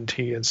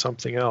GNT and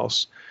something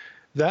else,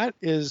 that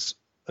is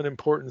an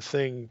important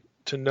thing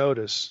to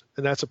notice,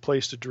 and that's a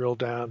place to drill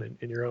down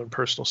in your own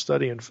personal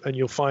study, and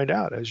you'll find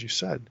out, as you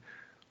said,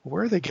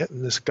 where are they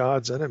getting this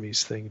God's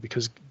enemies thing,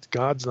 because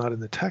God's not in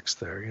the text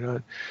there.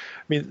 I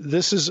mean,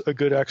 this is a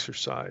good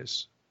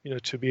exercise,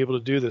 to be able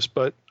to do this.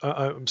 But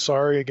I'm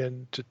sorry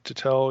again to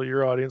tell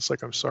your audience,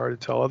 like I'm sorry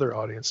to tell other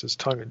audiences,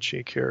 tongue in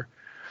cheek here.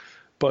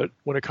 But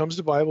when it comes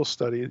to Bible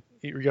study,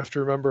 you have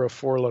to remember a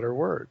 4-letter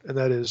word, and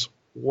that is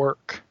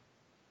work.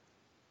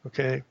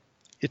 Okay?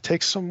 It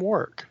takes some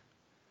work.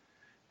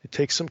 It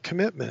takes some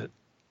commitment,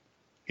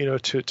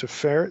 to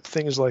ferret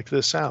things like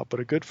this out. But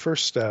a good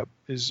first step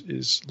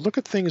is look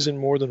at things in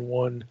more than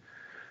one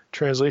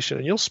translation,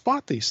 and you'll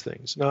spot these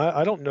things. Now,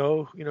 I don't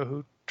know,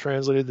 who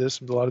translated this,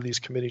 a lot of these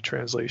committee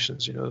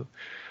translations, I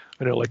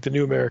know, like the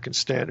New American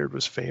Standard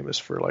was famous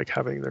for like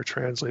having their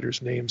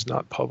translators' names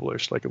not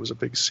published, like it was a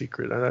big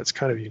secret, and that's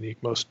kind of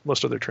unique.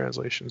 Most other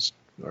translations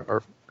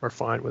are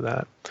fine with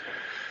that.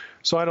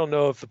 So I don't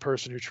know if the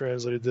person who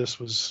translated this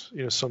was,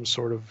 some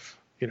sort of,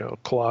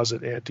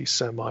 closet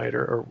anti-Semite,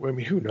 or I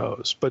mean, who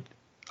knows? But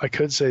I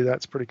could say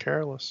that's pretty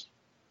careless.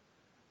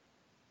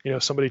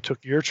 Somebody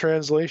took your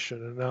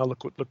translation, and now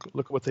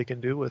look what they can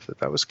do with it.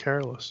 That was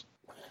careless.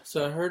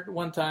 So I heard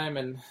one time,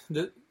 and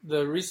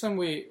the reason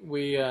we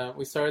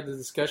started the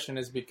discussion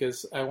is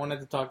because I wanted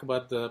to talk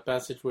about the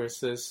passage where it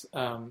says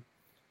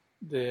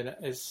that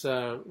it's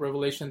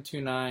Revelation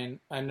 2:9.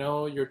 I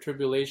know your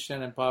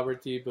tribulation and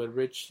poverty, but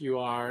rich you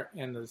are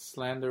in the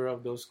slander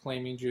of those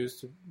claiming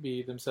Jews to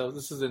be themselves.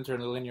 This is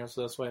interlinear,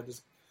 so that's why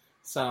this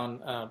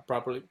sound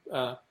properly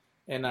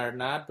and are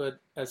not, but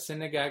a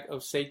synagogue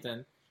of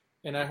Satan.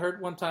 And I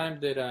heard one time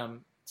that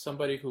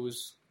somebody who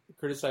was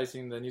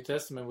criticizing the New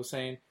Testament was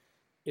saying,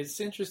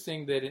 it's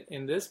interesting that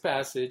in this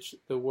passage,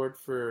 the word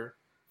for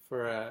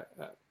a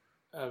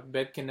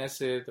Bet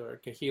Knesset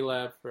or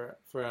Kehillah,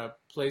 for a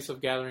place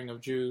of gathering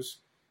of Jews,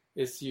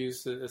 is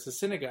used as a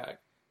synagogue.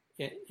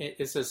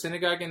 It's a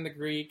synagogue in the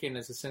Greek, and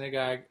it's a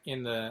synagogue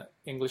in the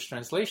English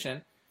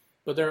translation.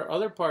 But there are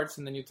other parts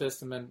in the New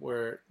Testament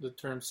where the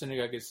term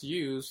synagogue is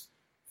used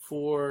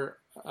for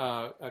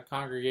a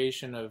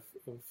congregation of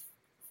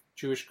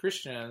Jewish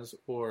Christians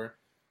or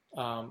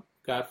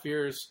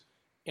God-fearers,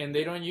 and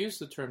they don't use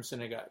the term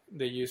synagogue.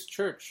 They use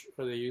church,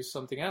 or they use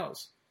something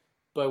else.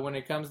 But when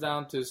it comes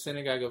down to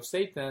synagogue of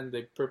Satan,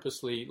 they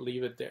purposely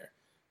leave it there.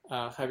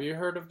 Have you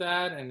heard of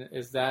that? And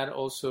is that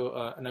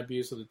also an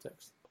abuse of the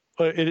text?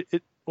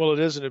 Well, it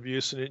is an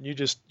abuse, and you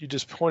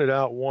just pointed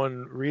out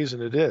one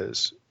reason it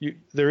is.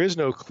 There is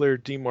no clear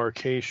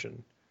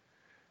demarcation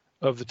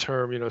of the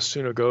term,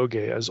 synagogue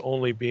as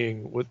only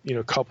being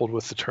coupled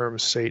with the term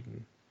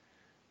Satan.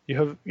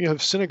 You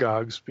have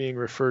synagogues being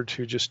referred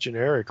to just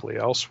generically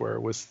elsewhere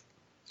with,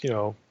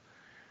 they're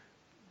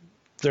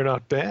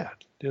not bad.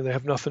 They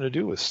have nothing to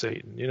do with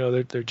Satan.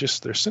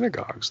 They're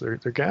synagogues. They're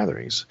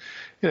gatherings.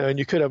 And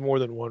you could have more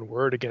than one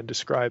word again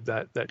describe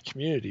that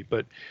community.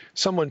 But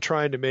someone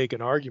trying to make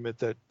an argument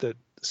that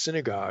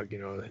synagogue,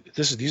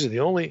 these are the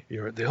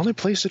only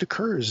place it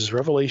occurs is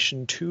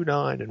Revelation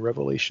 2:9 and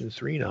Revelation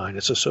 3:9.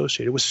 It's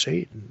associated with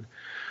Satan.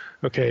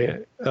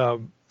 Okay,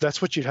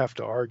 that's what you'd have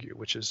to argue,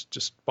 which is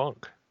just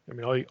bunk. I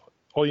mean,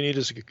 all you need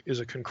is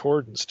a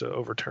concordance to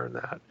overturn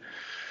that.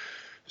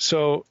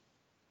 So,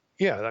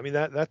 yeah, I mean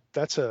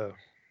that's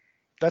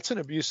an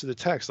abuse of the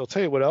text. I'll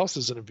tell you what else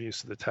is an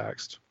abuse of the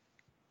text.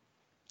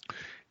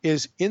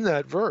 Is in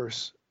that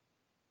verse,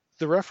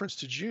 the reference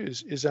to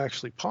Jews is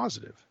actually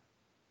positive.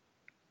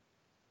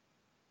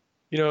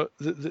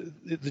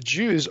 The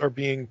Jews are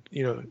being,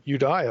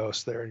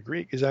 Judaios there in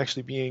Greek is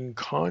actually being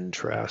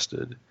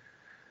contrasted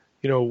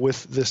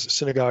with this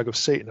synagogue of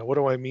Satan. Now, what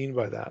do I mean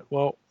by that?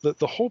 Well,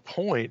 the whole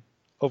point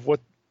of what,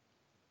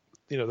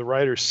 the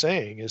writer's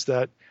saying is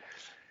that,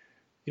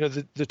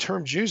 the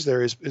term Jews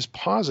there is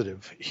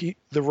positive.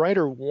 The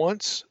writer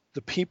wants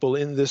the people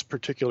in this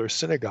particular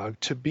synagogue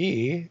to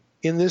be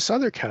in this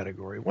other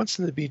category. He wants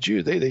them to be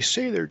Jews. They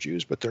say they're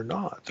Jews, but they're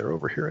not. They're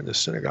over here in the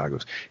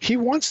synagogue. He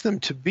wants them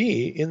to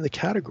be in the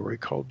category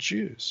called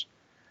Jews.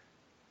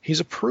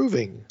 He's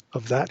approving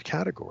of that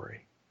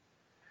category.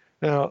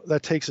 Now,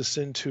 that takes us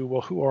into,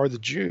 well, who are the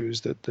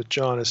Jews that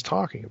John is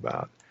talking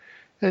about?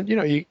 And,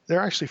 there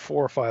are actually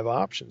 4 or 5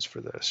 options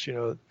for this.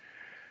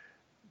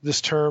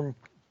 This term,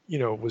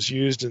 was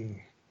used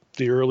in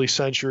the early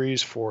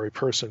centuries for a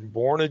person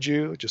born a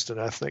Jew, just an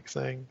ethnic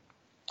thing.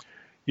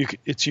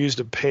 It's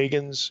used of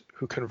pagans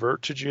who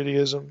convert to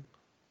Judaism,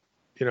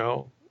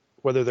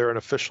 whether they're an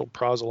official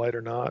proselyte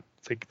or not.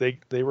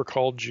 They were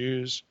called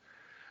Jews.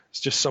 It's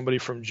just somebody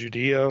from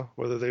Judea,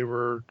 whether they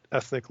were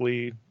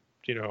ethnically,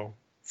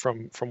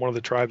 from one of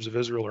the tribes of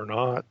Israel or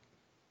not.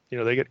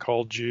 They get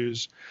called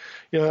Jews.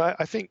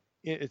 I think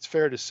it's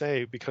fair to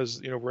say, because,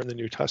 we're in the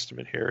New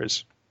Testament here,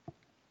 is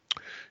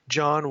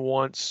John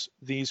wants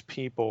these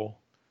people,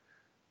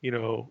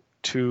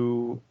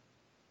 to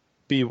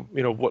be,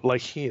 what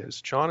like he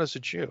is. John is a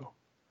Jew.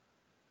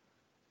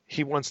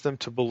 He wants them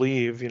to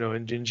believe,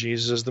 in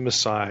Jesus as the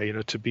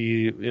Messiah, to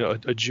be,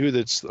 a Jew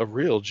that's a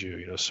real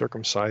Jew,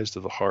 circumcised to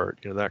the heart,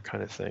 that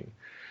kind of thing.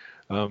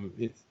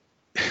 The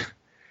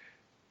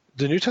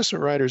New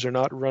Testament writers are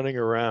not running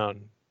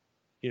around,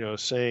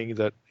 saying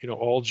that,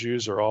 all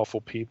Jews are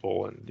awful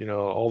people and,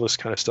 all this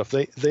kind of stuff.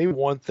 They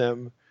want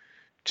them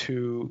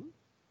to,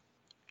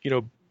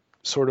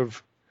 sort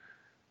of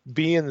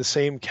be in the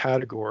same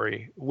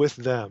category with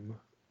them,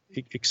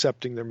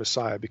 accepting their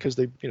Messiah, because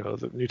the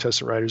New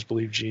Testament writers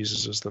believe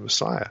Jesus is the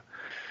Messiah.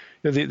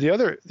 The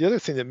other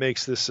thing that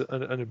makes this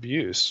an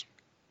abuse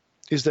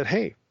is that,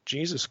 hey,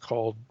 Jesus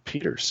called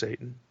Peter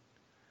Satan.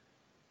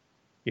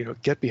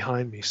 Get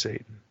behind me,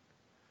 Satan.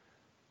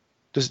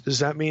 Does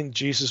that mean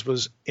Jesus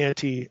was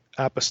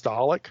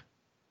anti-apostolic?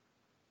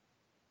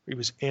 He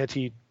was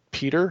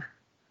anti-Peter?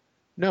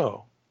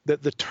 No.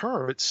 That the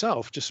term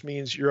itself just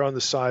means you're on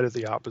the side of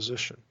the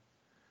opposition.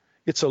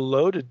 It's a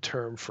loaded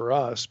term for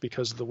us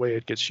because of the way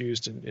it gets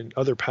used in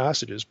other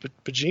passages, but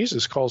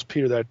Jesus calls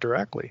Peter that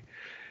directly.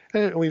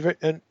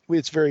 And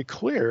it's very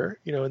clear,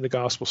 in the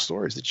gospel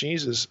stories, that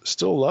Jesus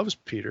still loves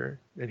Peter,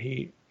 and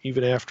he,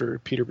 even after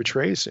Peter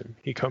betrays him,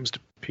 he comes to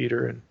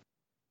Peter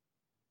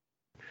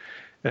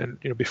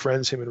and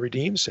befriends him and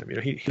redeems him.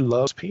 He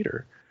loves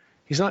Peter.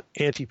 He's not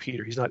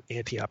anti-Peter. He's not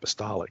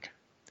anti-apostolic.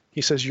 He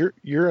says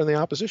you're in the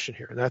opposition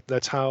here, and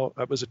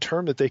that was a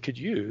term that they could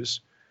use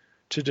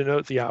to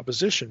denote the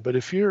opposition. But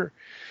if you're,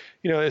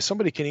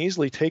 somebody can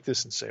easily take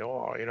this and say,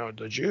 oh,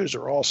 the Jews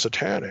are all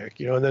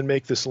satanic, and then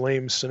make this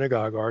lame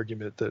synagogue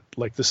argument that,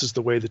 like, this is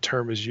the way the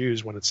term is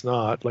used when it's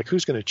not. Like,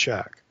 who's going to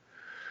check?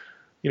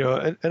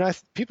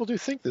 People do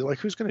think that, like,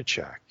 who's going to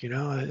check?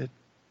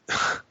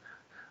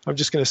 I'm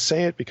just going to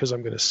say it because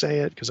I'm going to say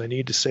it because I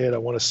need to say it. I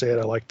want to say it.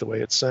 I like the way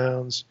it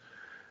sounds.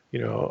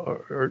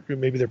 Or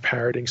maybe they're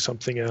parroting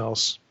something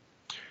else.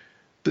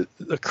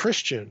 The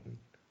Christian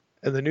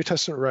and the New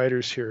Testament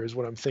writers here is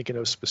what I'm thinking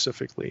of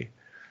specifically.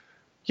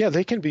 Yeah,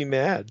 they can be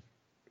mad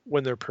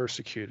when they're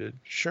persecuted.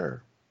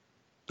 Sure,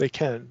 they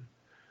can.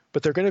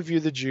 But they're going to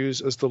view the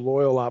Jews as the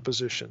loyal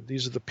opposition.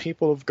 These are the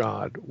people of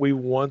God. We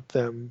want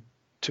them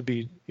to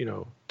be,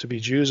 to be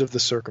Jews of the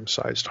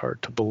circumcised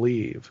heart, to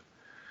believe,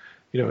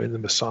 in the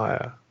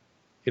Messiah.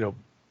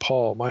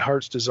 Paul, my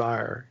heart's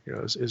desire,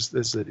 is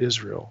that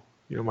Israel,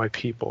 my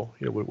people,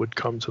 would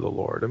come to the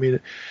Lord. I mean,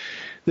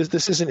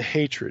 this isn't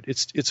hatred.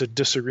 It's a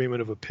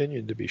disagreement of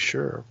opinion, to be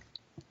sure.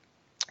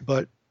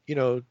 But,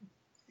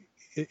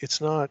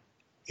 it's not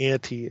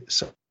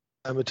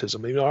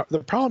anti-Semitism. I mean, the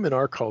problem in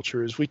our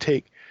culture is we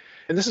take,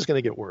 and this is going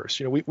to get worse.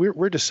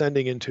 We're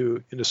descending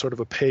into sort of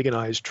a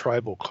paganized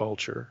tribal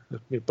culture,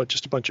 but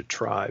just a bunch of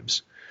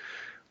tribes,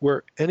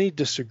 where any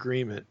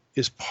disagreement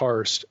is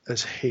parsed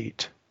as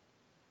hate.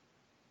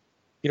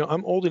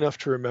 I'm old enough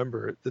to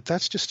remember that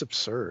that's just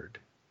absurd.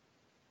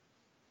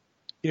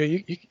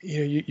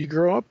 You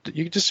grow up,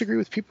 you disagree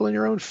with people in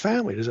your own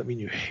family. Does that mean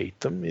you hate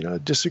them?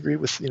 Disagree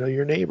with,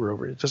 your neighbor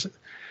over it. It doesn't.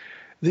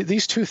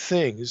 These two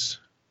things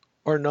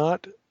are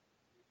not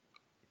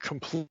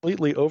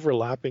completely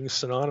overlapping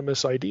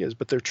synonymous ideas,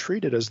 but they're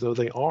treated as though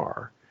they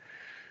are.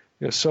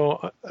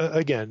 So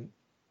again,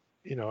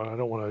 I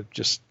don't want to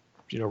just,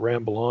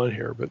 ramble on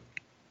here, but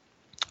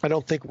I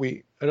don't think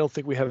we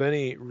have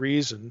any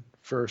reason,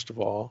 first of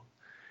all,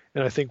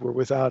 and I think we're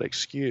without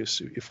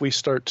excuse if we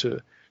start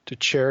to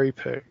cherry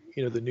pick,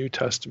 the New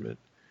Testament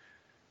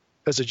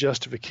as a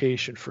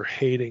justification for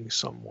hating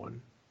someone.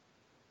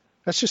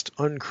 That's just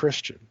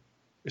unchristian.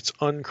 It's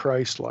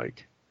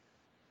unchristlike.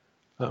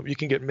 You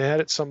can get mad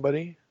at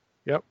somebody.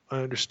 Yep, I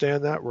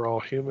understand that. We're all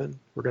human.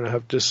 We're going to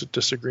have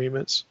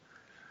disagreements.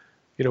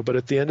 But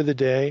at the end of the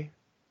day,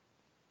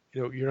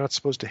 you're not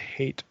supposed to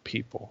hate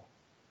people.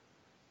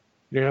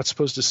 You're not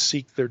supposed to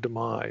seek their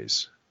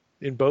demise.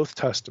 in both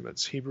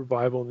Testaments, Hebrew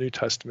Bible, New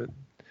Testament,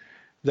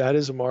 that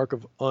is a mark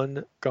of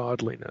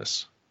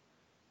ungodliness.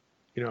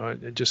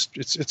 And just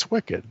it's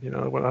wicked. I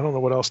don't know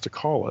what else to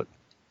call it.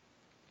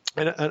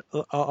 And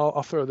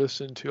I'll throw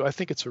this into. I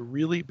think it's a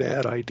really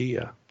bad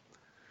idea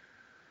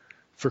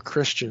for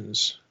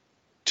Christians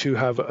to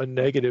have a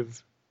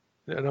negative.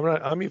 And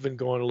I'm even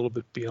going a little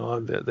bit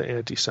beyond the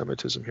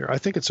anti-Semitism here. I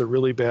think it's a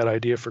really bad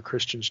idea for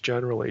Christians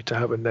generally to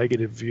have a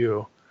negative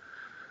view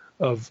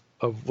of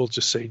we'll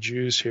just say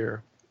Jews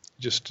here,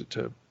 just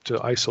to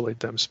isolate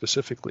them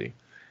specifically,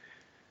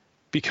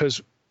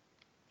 because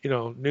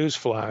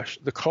newsflash,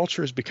 the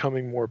culture is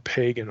becoming more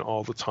pagan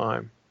all the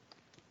time.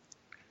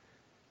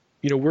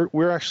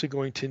 We're actually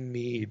going to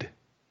need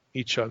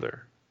each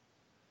other.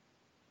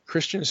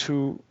 Christians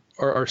who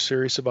are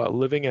serious about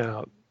living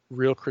out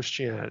real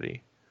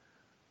Christianity,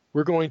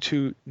 we're going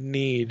to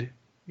need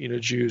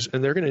Jews,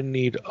 and they're going to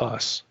need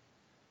us.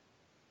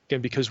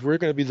 Again, because we're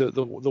going to be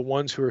the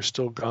ones who are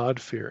still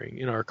God-fearing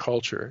in our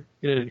culture,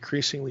 in an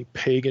increasingly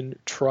pagan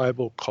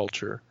tribal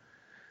culture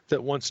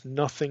that wants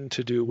nothing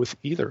to do with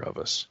either of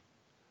us.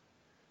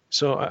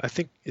 So I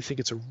think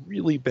it's a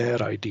really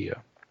bad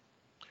idea,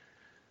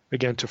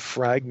 again, to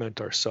fragment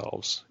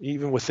ourselves,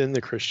 even within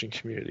the Christian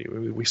community.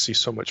 We see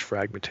so much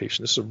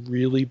fragmentation. This is a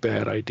really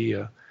bad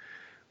idea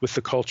with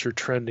the culture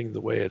trending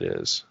the way it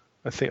is.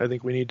 I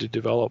think we need to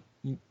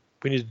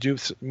do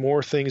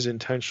more things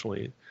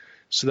intentionally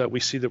so that we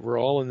see that we're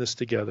all in this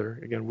together.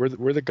 Again,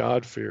 we're the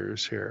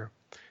God-fearers here.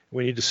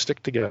 We need to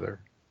stick together,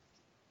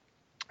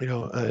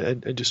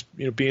 and just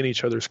be in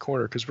each other's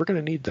corner, because we're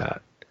going to need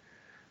that.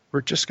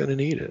 We're just going to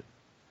need it,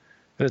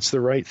 and it's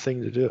the right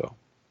thing to do.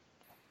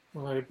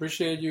 Well, I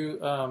appreciate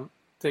you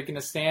taking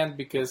a stand,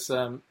 because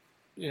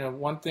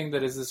one thing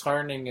that is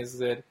disheartening is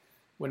that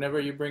whenever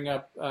you bring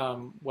up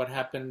what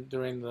happened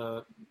during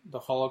the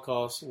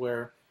Holocaust,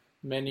 where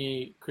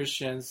many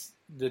Christians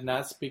did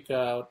not speak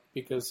out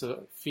because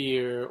of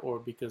fear or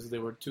because they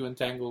were too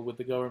entangled with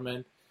the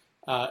government,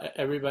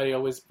 everybody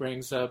always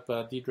brings up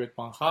Dietrich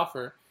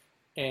Bonhoeffer,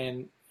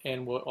 and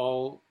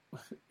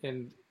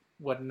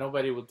what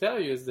nobody will tell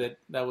you is that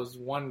was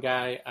one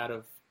guy out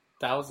of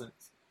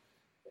thousands.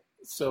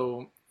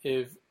 So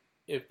if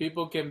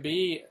people can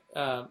be,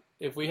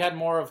 if we had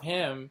more of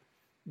him,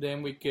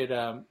 then we could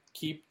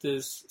keep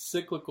this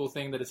cyclical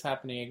thing that is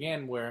happening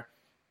again, where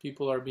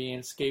people are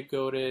being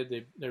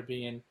scapegoated, they're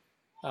being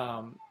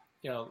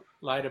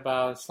lied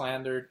about,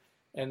 slandered,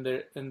 and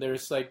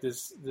there's like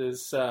this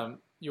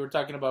you were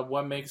talking about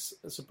what makes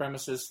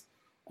supremacists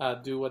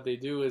do what they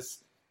do is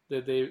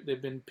that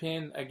they've been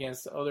pinned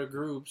against other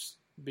groups.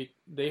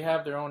 They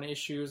have their own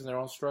issues and their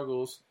own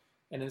struggles,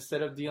 and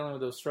instead of dealing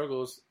with those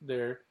struggles,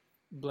 they're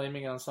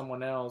blaming on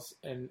someone else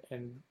and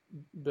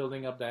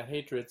building up that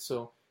hatred.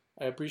 So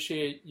I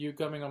appreciate you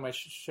coming on my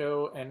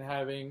show and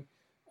having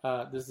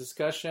this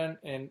discussion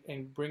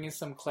and bringing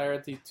some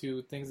clarity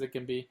to things that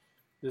can be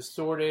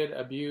distorted,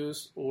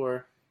 abused,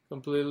 or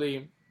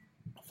completely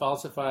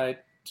falsified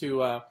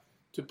to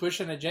push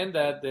an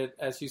agenda that,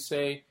 as you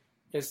say,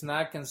 is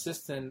not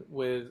consistent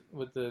with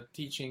the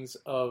teachings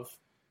of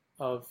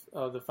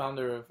the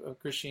founder of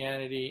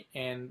Christianity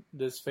and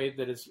this faith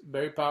that is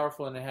very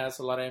powerful and it has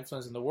a lot of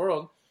influence in the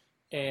world.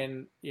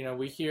 And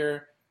we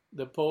hear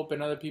the Pope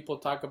and other people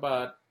talk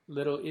about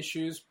little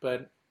issues,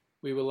 but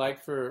we would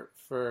like for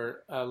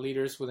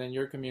leaders within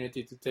your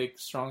community to take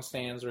strong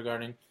stands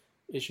regarding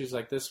issues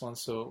like this one.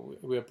 So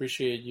we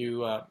appreciate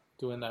you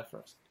doing that for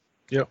us.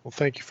 Yeah, well,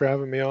 thank you for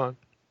having me on.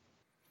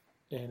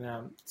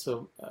 And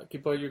so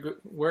keep all your good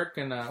work,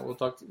 and we'll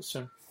talk to you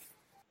soon.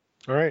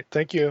 All right,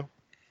 thank you.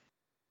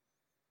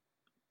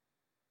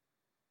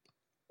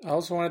 I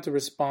also wanted to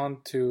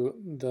respond to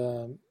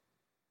the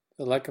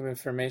lack of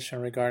information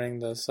regarding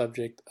the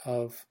subject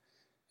of,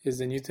 is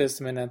the New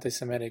Testament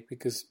anti-Semitic?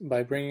 Because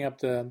by bringing up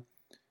the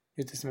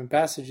New Testament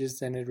passages,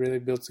 then it really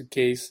builds a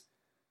case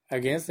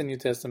against the New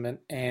Testament,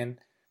 and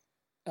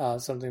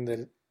something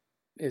that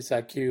is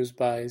accused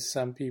by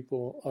some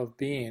people of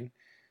being.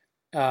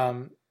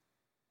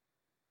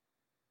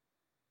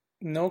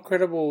 No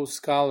credible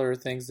scholar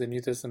thinks the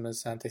New Testament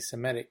is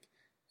anti-Semitic.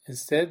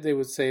 Instead, they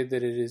would say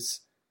that it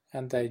is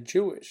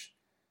anti-Jewish.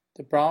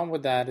 The problem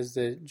with that is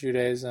that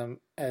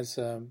Judaism as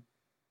an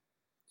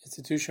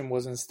institution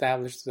wasn't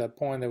established to that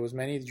point. There was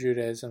many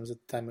Judaisms at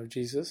the time of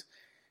Jesus.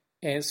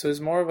 And so it's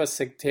more of a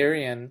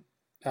sectarian,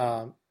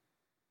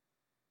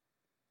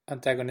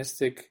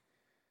 antagonistic,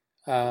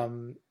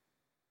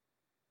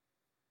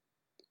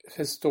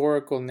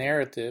 historical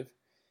narrative.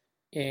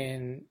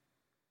 In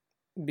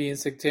being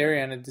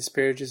sectarian, it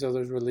disparages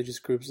other religious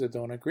groups that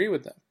don't agree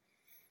with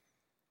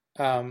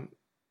them.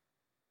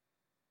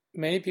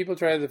 Many people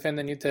try to defend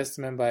the New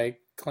Testament by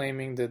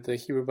claiming that the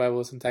Hebrew Bible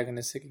is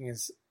antagonistic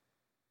against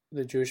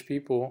the Jewish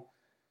people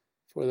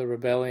for the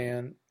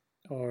rebellion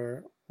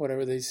or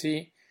whatever they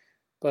see,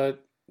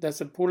 but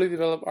that's a poorly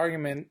developed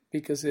argument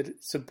because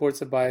it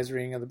supports a biased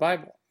reading of the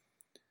Bible.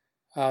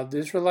 The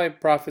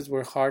Israelite prophets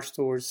were harsh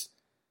towards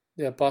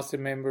the apostate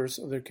members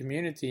of their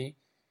community,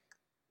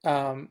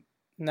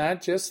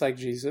 not just like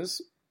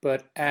Jesus,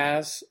 but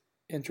as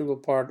integral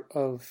part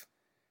of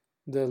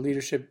the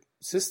leadership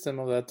system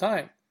of that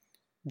time.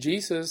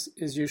 Jesus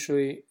is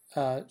usually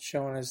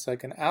shown as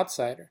like an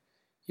outsider.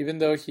 Even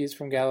though he's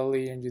from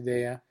Galilee and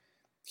Judea,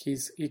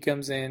 he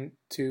comes in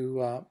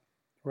to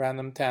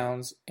random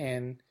towns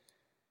and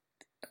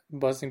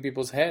busting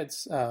people's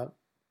heads,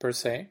 per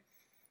se.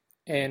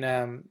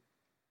 And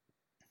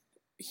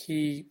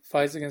he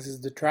fights against his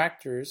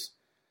detractors.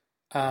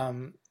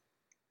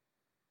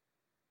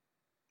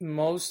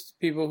 Most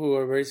people who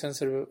are very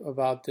sensitive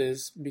about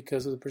this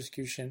because of the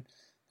persecution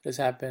that has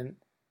happened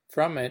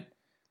from it,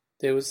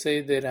 they would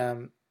say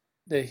that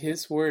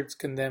his words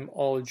condemn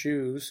all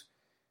Jews,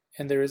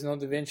 and there is no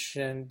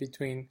division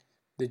between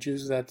the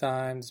Jews of that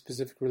time, the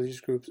specific religious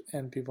groups,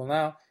 and people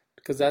now,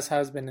 because that's how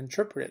it's been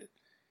interpreted.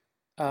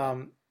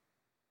 So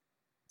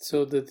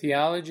the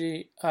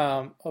theology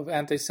of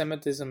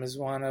anti-Semitism is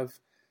one of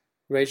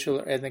racial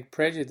or ethnic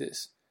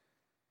prejudice,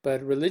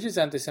 but religious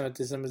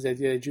anti-Semitism is the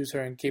idea that Jews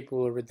are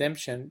incapable of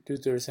redemption due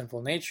to their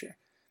sinful nature,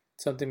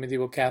 something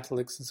medieval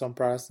Catholics and some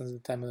Protestants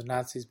at the time of the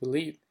Nazis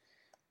believed.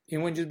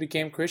 Even when Jews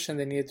became Christian,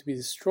 they needed to be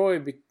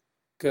destroyed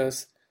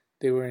because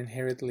they were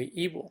inherently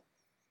evil.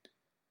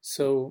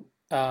 So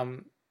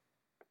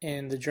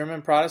in the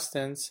German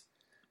Protestants,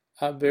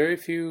 very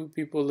few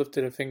people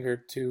lifted a finger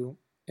to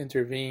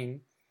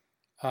intervene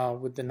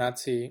with the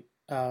Nazi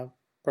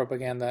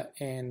propaganda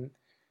and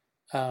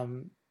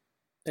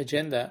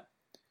agenda.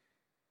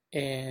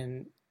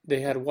 And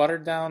they had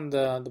watered down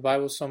the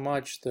Bible so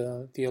much,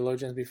 the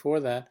theologians before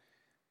that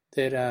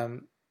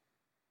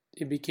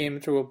it became an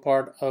integral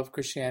part of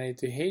Christianity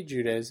to hate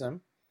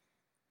Judaism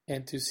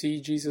and to see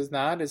Jesus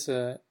not as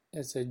a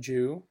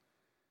Jew,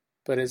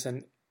 but as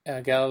a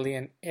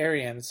Galilean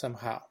Aryan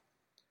somehow.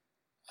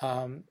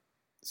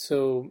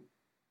 So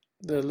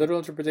the literal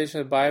interpretation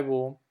of the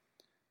Bible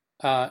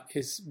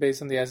is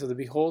based on the eyes of the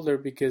beholder,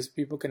 because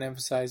people can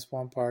emphasize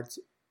one part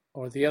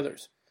or the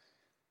others.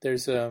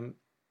 There's an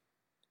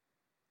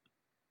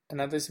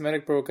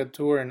anti-Semitic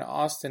provocateur in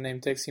Austin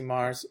named Texie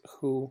Mars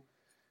who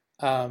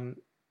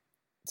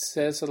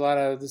says a lot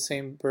of the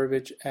same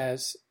verbiage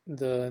as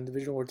the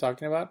individual we're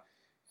talking about.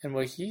 And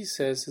what he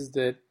says is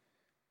that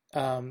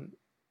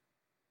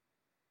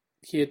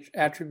he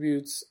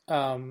attributes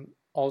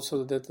also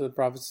the death of the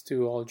prophets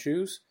to all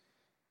Jews,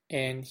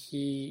 and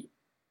he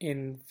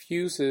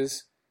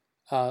infuses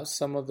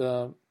some of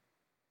the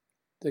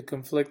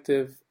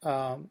conflictive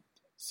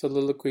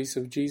soliloquies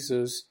of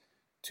Jesus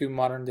to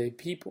modern day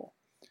people.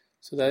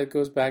 So that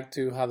goes back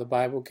to how the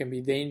Bible can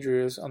be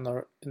dangerous in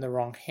the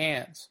wrong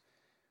hands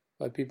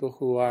by people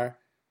who are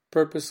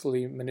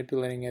purposely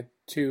manipulating it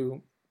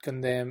to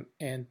condemn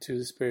and to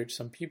disparage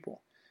some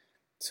people.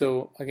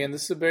 So again,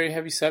 this is a very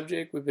heavy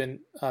subject. We've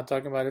been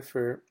talking about it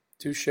for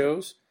 2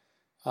 shows.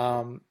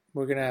 We're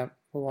going to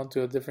move on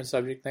to a different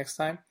subject next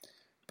time.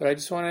 But I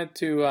just wanted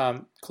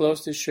to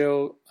close the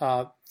show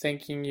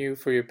thanking you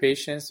for your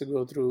patience to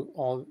go through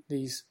all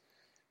these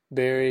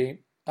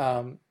very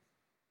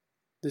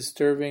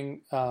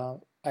disturbing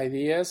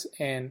ideas,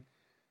 and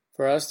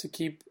for us to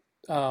keep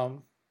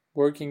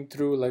working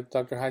through, like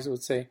Dr. Heiser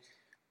would say,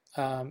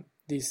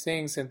 these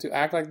things, and to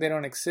act like they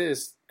don't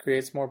exist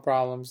creates more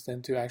problems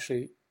than to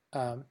actually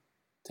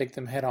take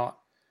them head on.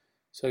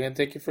 So again,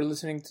 thank you for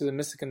listening to The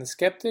Mystic and the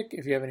Skeptic.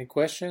 If you have any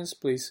questions,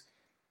 please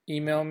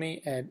email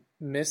me at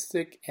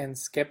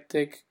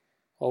mysticandskeptic,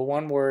 all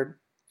one word,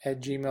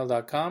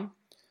 @gmail.com.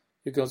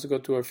 You can also go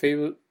to our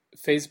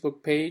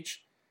Facebook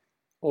page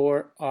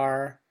or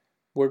our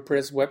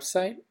WordPress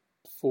website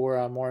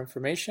for more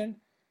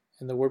information.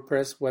 And the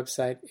WordPress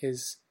website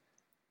is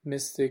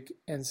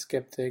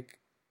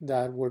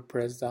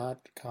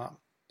mysticandskeptic.wordpress.com.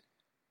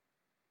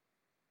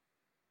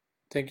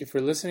 Thank you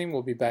for listening.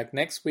 We'll be back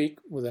next week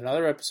with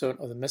another episode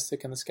of The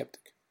Mystic and the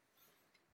Skeptic.